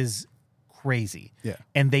is crazy. Yeah.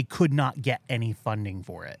 And they could not get any funding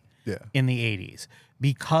for it in the 80s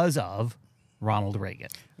because of Ronald Reagan.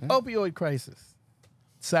 Opioid crisis.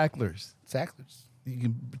 Sacklers. You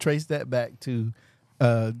can trace that back to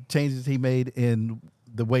changes he made in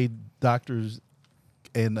the way doctors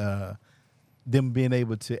and them being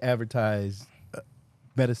able to advertise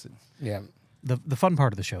medicines. Yeah. The fun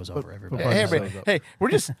part of the show's over, everybody. Hey, hey, we're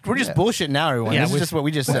just bullshitting now, everyone. Yeah, This is just what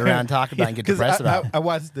we just sit around and talk about and get depressed about. I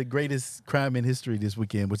watched The Greatest Crime in History this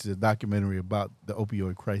weekend, which is a documentary about the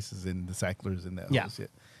opioid crisis and the Sacklers and that whole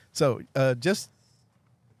shit. So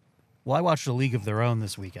Well, I watched A League of Their Own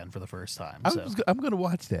this weekend for the first time. So. I'm going to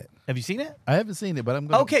watch that. Have you seen it? I haven't seen it, but I'm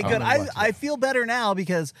going to. Okay, good. watch I it. feel better now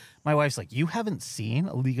because my wife's like, "You haven't seen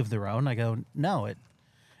A League of Their Own?" I go, "No."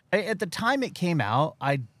 At the time it came out,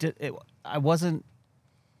 I wasn't.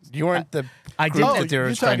 You weren't the. I did. Oh, that they were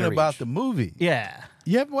you're trying talking to about reach. the movie. Yeah.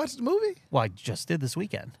 You haven't watched the movie? Well, I just did this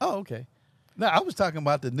weekend. Oh, okay. No, I was talking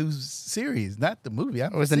about the new series, not the movie. I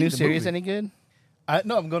haven't Was the seen new series movie. any good? I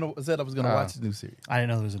was going to watch the new series. I didn't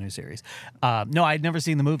know there was a new series. No, I'd never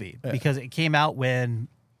seen the movie because it came out when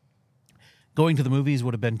going to the movies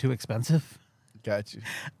would have been too expensive. Got you.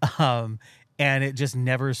 And it just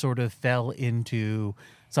never sort of fell into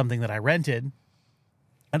something that I rented.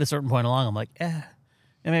 At a certain point along, I'm like,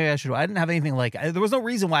 maybe I should. I didn't have anything there was no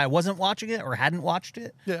reason why I wasn't watching it or hadn't watched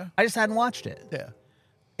it. Yeah. I just hadn't watched it. Yeah.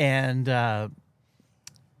 And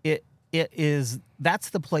that's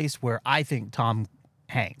the place where I think Tom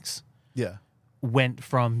Hanks Yeah. went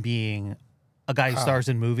from being a guy who stars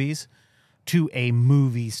in movies to a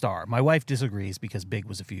movie star. My wife disagrees because Big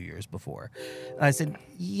was a few years before. And I said,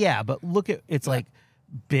 yeah, but look at it's like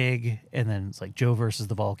Big, and then it's like Joe versus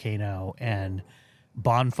the Volcano and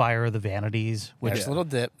Bonfire of the Vanities, which There's a little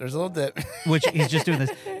dip. which he's just doing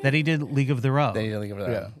this. Then he did League of Their Own. Then you leave it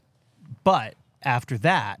there. Yeah. But after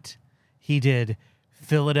that, he did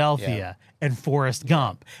Philadelphia and Forrest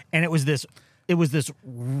Gump, and it was this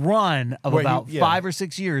run of Where about 5 or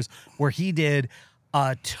 6 years where he did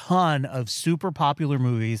a ton of super popular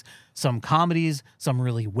movies, some comedies, some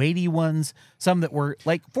really weighty ones, some that were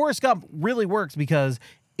like Forrest Gump really works because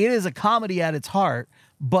it is a comedy at its heart,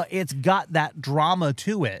 but it's got that drama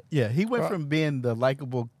to it. Yeah, he went from being the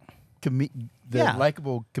likable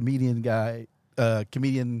comedian guy,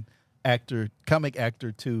 comedian actor, comic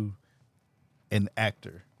actor to an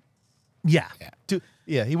actor. Yeah.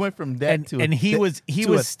 He went from that and he was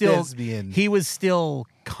still thespian. he was still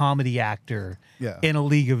comedy actor in A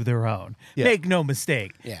League of Their Own. Yeah. Make no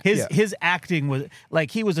mistake. Yeah. His acting was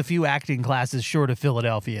like he was a few acting classes short of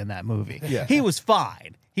Philadelphia in that movie. Yeah. He was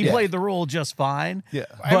fine. He played the role just fine. Yeah.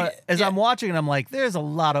 But as I'm watching it, I'm like, there's a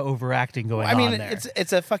lot of overacting going on there.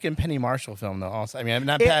 it's a fucking Penny Marshall film though. Also, I mean, I'm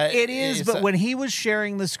not. It is, but when he was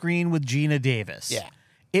sharing the screen with Gina Davis,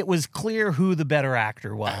 it was clear who the better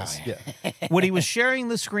actor was. Yeah. When he was sharing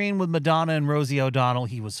the screen with Madonna and Rosie O'Donnell,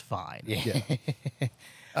 he was fine. Yeah.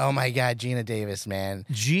 Oh my God, Gina Davis, man.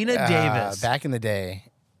 Gina Davis, back in the day.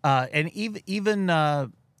 and even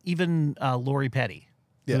Lori Petty,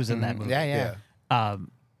 Yeah. who's in that movie. Yeah.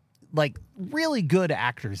 Like really good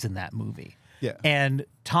actors in that movie. Yeah. And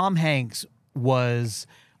Tom Hanks was,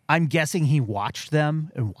 I'm guessing he watched them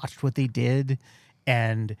and watched what they did,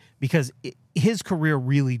 and because his career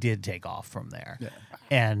really did take off from there,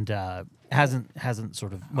 and hasn't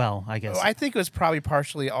sort of, well, I guess I think it was probably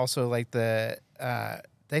partially also like the.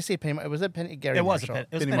 Did I say Penny? Was it Penny? Gary it was Marshall?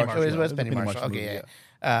 it was Penny Penny Marshall. Marshall. It was Penny Marshall. Okay,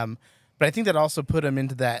 yeah. But I think that also put him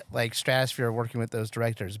into that like stratosphere of working with those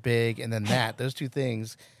directors, Big, and then those two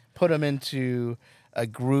things put him into a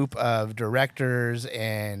group of directors,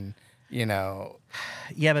 and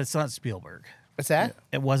Yeah, but it's not Spielberg. what's that?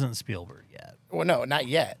 It wasn't Spielberg yet. Well, no, not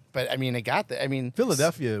yet. But I mean, it got there. I mean,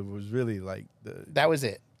 Philadelphia was really like that was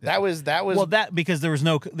it. That was. Well, that because there was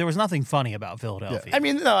nothing funny about Philadelphia. I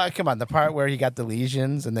mean, no, come on. The part where he got the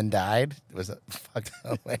lesions and then died was a fucking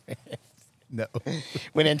hilarious. no.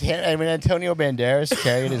 When Antonio Banderas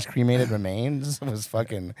carried his cremated remains, it was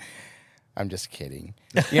fucking. I'm just kidding.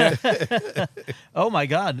 Yeah, Oh my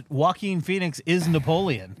God, Joaquin Phoenix is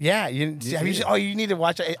Napoleon. yeah. You need to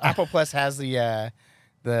watch it. Apple Plus has the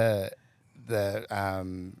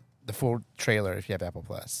full trailer if you have Apple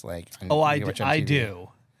Plus. Like, Oh, you can watch it on I TV. do.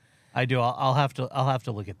 I'll have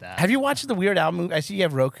to look at that. Have you watched the Weird Al movie? I see you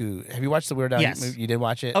have Roku. Have you watched the Weird Al Yes. movie? You did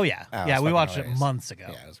watch it? Oh yeah, it's yeah. We fucking watched hilarious. it months ago.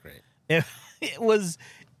 Yeah, it was great.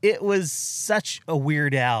 It was such a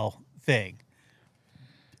Weird Al thing.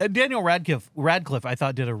 Daniel Radcliffe, I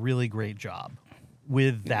thought, did a really great job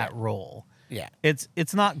with that role. Yeah.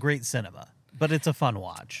 It's not great cinema, but it's a fun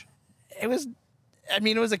watch. It was. I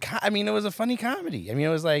mean, it was a funny comedy. I mean, it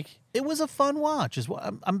was like, It was a fun watch. Is what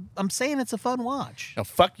I'm saying. It's a fun watch. no,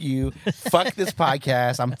 fuck you, fuck this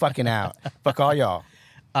podcast. I'm fucking out. Fuck all y'all.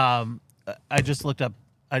 I just looked up.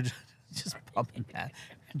 I just bumping that.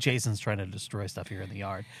 Jason's trying to destroy stuff here in the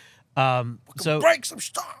yard. So Break some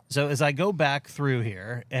stuff. So as I go back through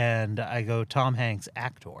here and I go Tom Hanks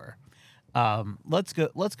actor, let's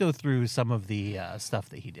go through some of the stuff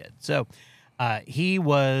that he did. So he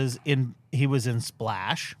was in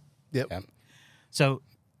Splash. Yep. Yeah. So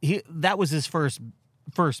that was his first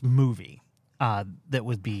movie that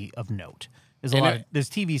would be of note. There's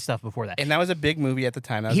TV stuff before that. And that was a big movie at the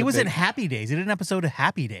time. He was in Happy Days. He did an episode of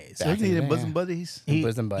Happy Days. Wasn't he in Yeah. Bosom Buddies?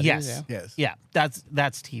 Bosom Buddies, Yes. yeah. Yes. Yeah. That's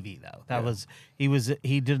TV though.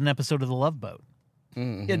 He did an episode of The Love Boat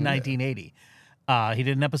in 1980. He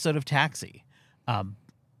did an episode of Taxi.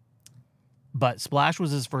 But Splash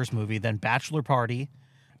was his first movie. Then Bachelor Party.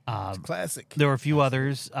 Classic. There were a few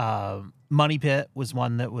others. Money Pit was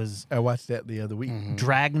one that was. I watched that the other week.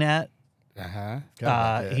 Dragnet. Uh-huh. Forgot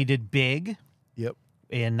about that. He did Big Yep.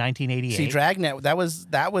 in 1988. See, Dragnet, that was.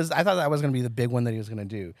 I thought that was going to be the big one that he was going to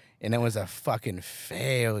do, and it was a fucking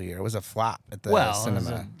failure. It was a flop at the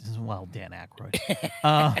cinema. Dan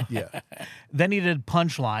Aykroyd. Yeah. Then he did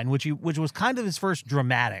Punchline, which was kind of his first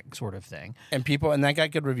dramatic sort of thing. And that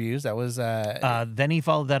got good reviews. That was. Then he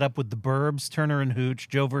followed that up with The Burbs, Turner and Hooch,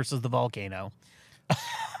 Joe versus the Volcano,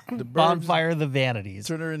 The Burbs, Bonfire of the Vanities.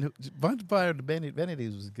 Turner and Bonfire the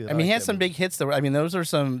Vanities was good. I mean, he like had that some movie. big hits. That were. I mean, those are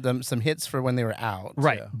some hits for when they were out.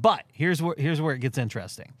 Right. Yeah. But here's where it gets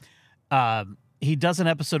interesting. He does an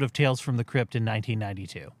episode of Tales from the Crypt in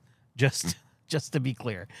 1992. Just to be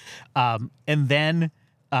clear. And then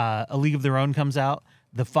A League of Their Own comes out.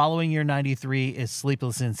 The following year, 93, is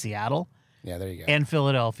Sleepless in Seattle Yeah, there you go. and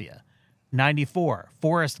Philadelphia. 94,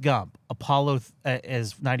 Forrest Gump. Apollo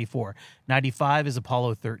is 94. 95 is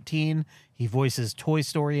Apollo 13. He voices Toy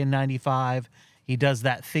Story in 95. He does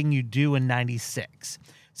That Thing You Do in 96.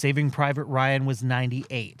 Saving Private Ryan was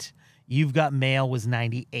 98. You've Got Mail was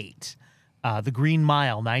 98. The Green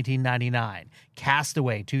Mile, 1999.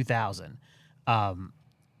 Castaway, 2000.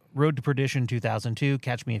 Road to Perdition, 2002.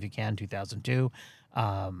 Catch Me If You Can, 2002.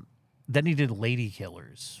 Then he did Lady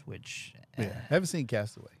Killers, which Yeah. Haven't seen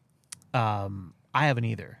Castaway. I haven't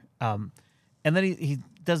either. And then he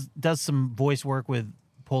does some voice work with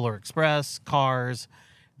Polar Express, Cars.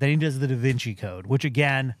 Then he does the Da Vinci Code, which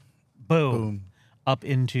again, boom. up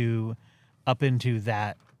into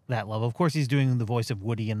that level. Of course, he's doing the voice of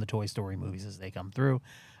Woody in the Toy Story movies as they come through.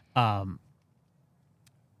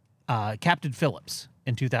 Captain Phillips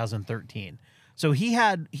in 2013. So he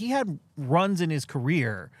had runs in his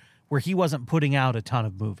career where he wasn't putting out a ton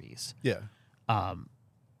of movies. Yeah.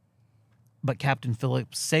 But Captain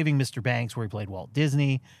Phillips, Saving Mr. Banks, where he played Walt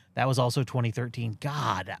Disney, that was also 2013.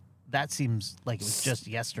 God, that seems like it was just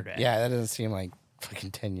yesterday. Yeah, that doesn't seem like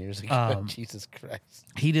Fucking 10 years ago. Jesus Christ.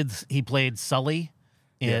 He played Sully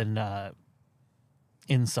in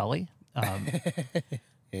Sully.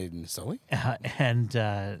 In Sully? And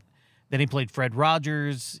then he played Fred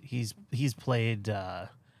Rogers. He's played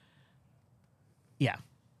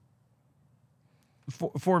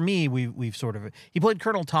For me, we've sort of he played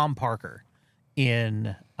Colonel Tom Parker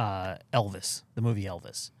in Elvis, the movie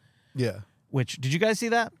Elvis. Yeah. Which did you guys see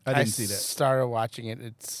that? I didn't see that. Started watching it.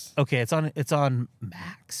 It's Okay, it's on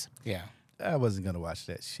Max. yeah. I wasn't gonna watch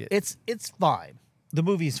that shit. It's fine. The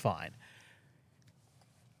movie's fine.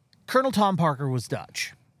 Colonel Tom Parker was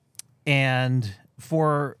Dutch, and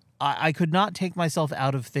I could not take myself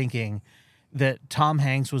out of thinking that Tom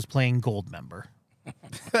Hanks was playing Goldmember.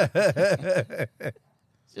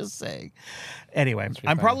 Just saying. Anyway,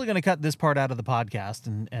 I'm probably going to cut this part out of the podcast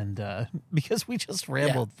and because we just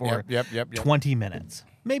rambled for 20 minutes.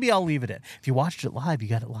 Maybe I'll leave it in. If you watched it live, you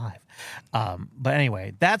got it live. But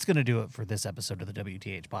anyway, that's going to do it for this episode of the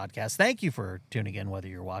WTH podcast. Thank you for tuning in, whether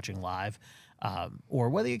you're watching live or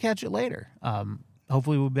whether you catch it later.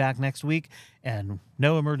 Hopefully we'll be back next week, and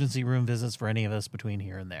no emergency room visits for any of us between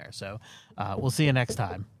here and there. So we'll see you next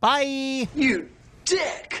time. Bye! You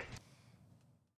dick!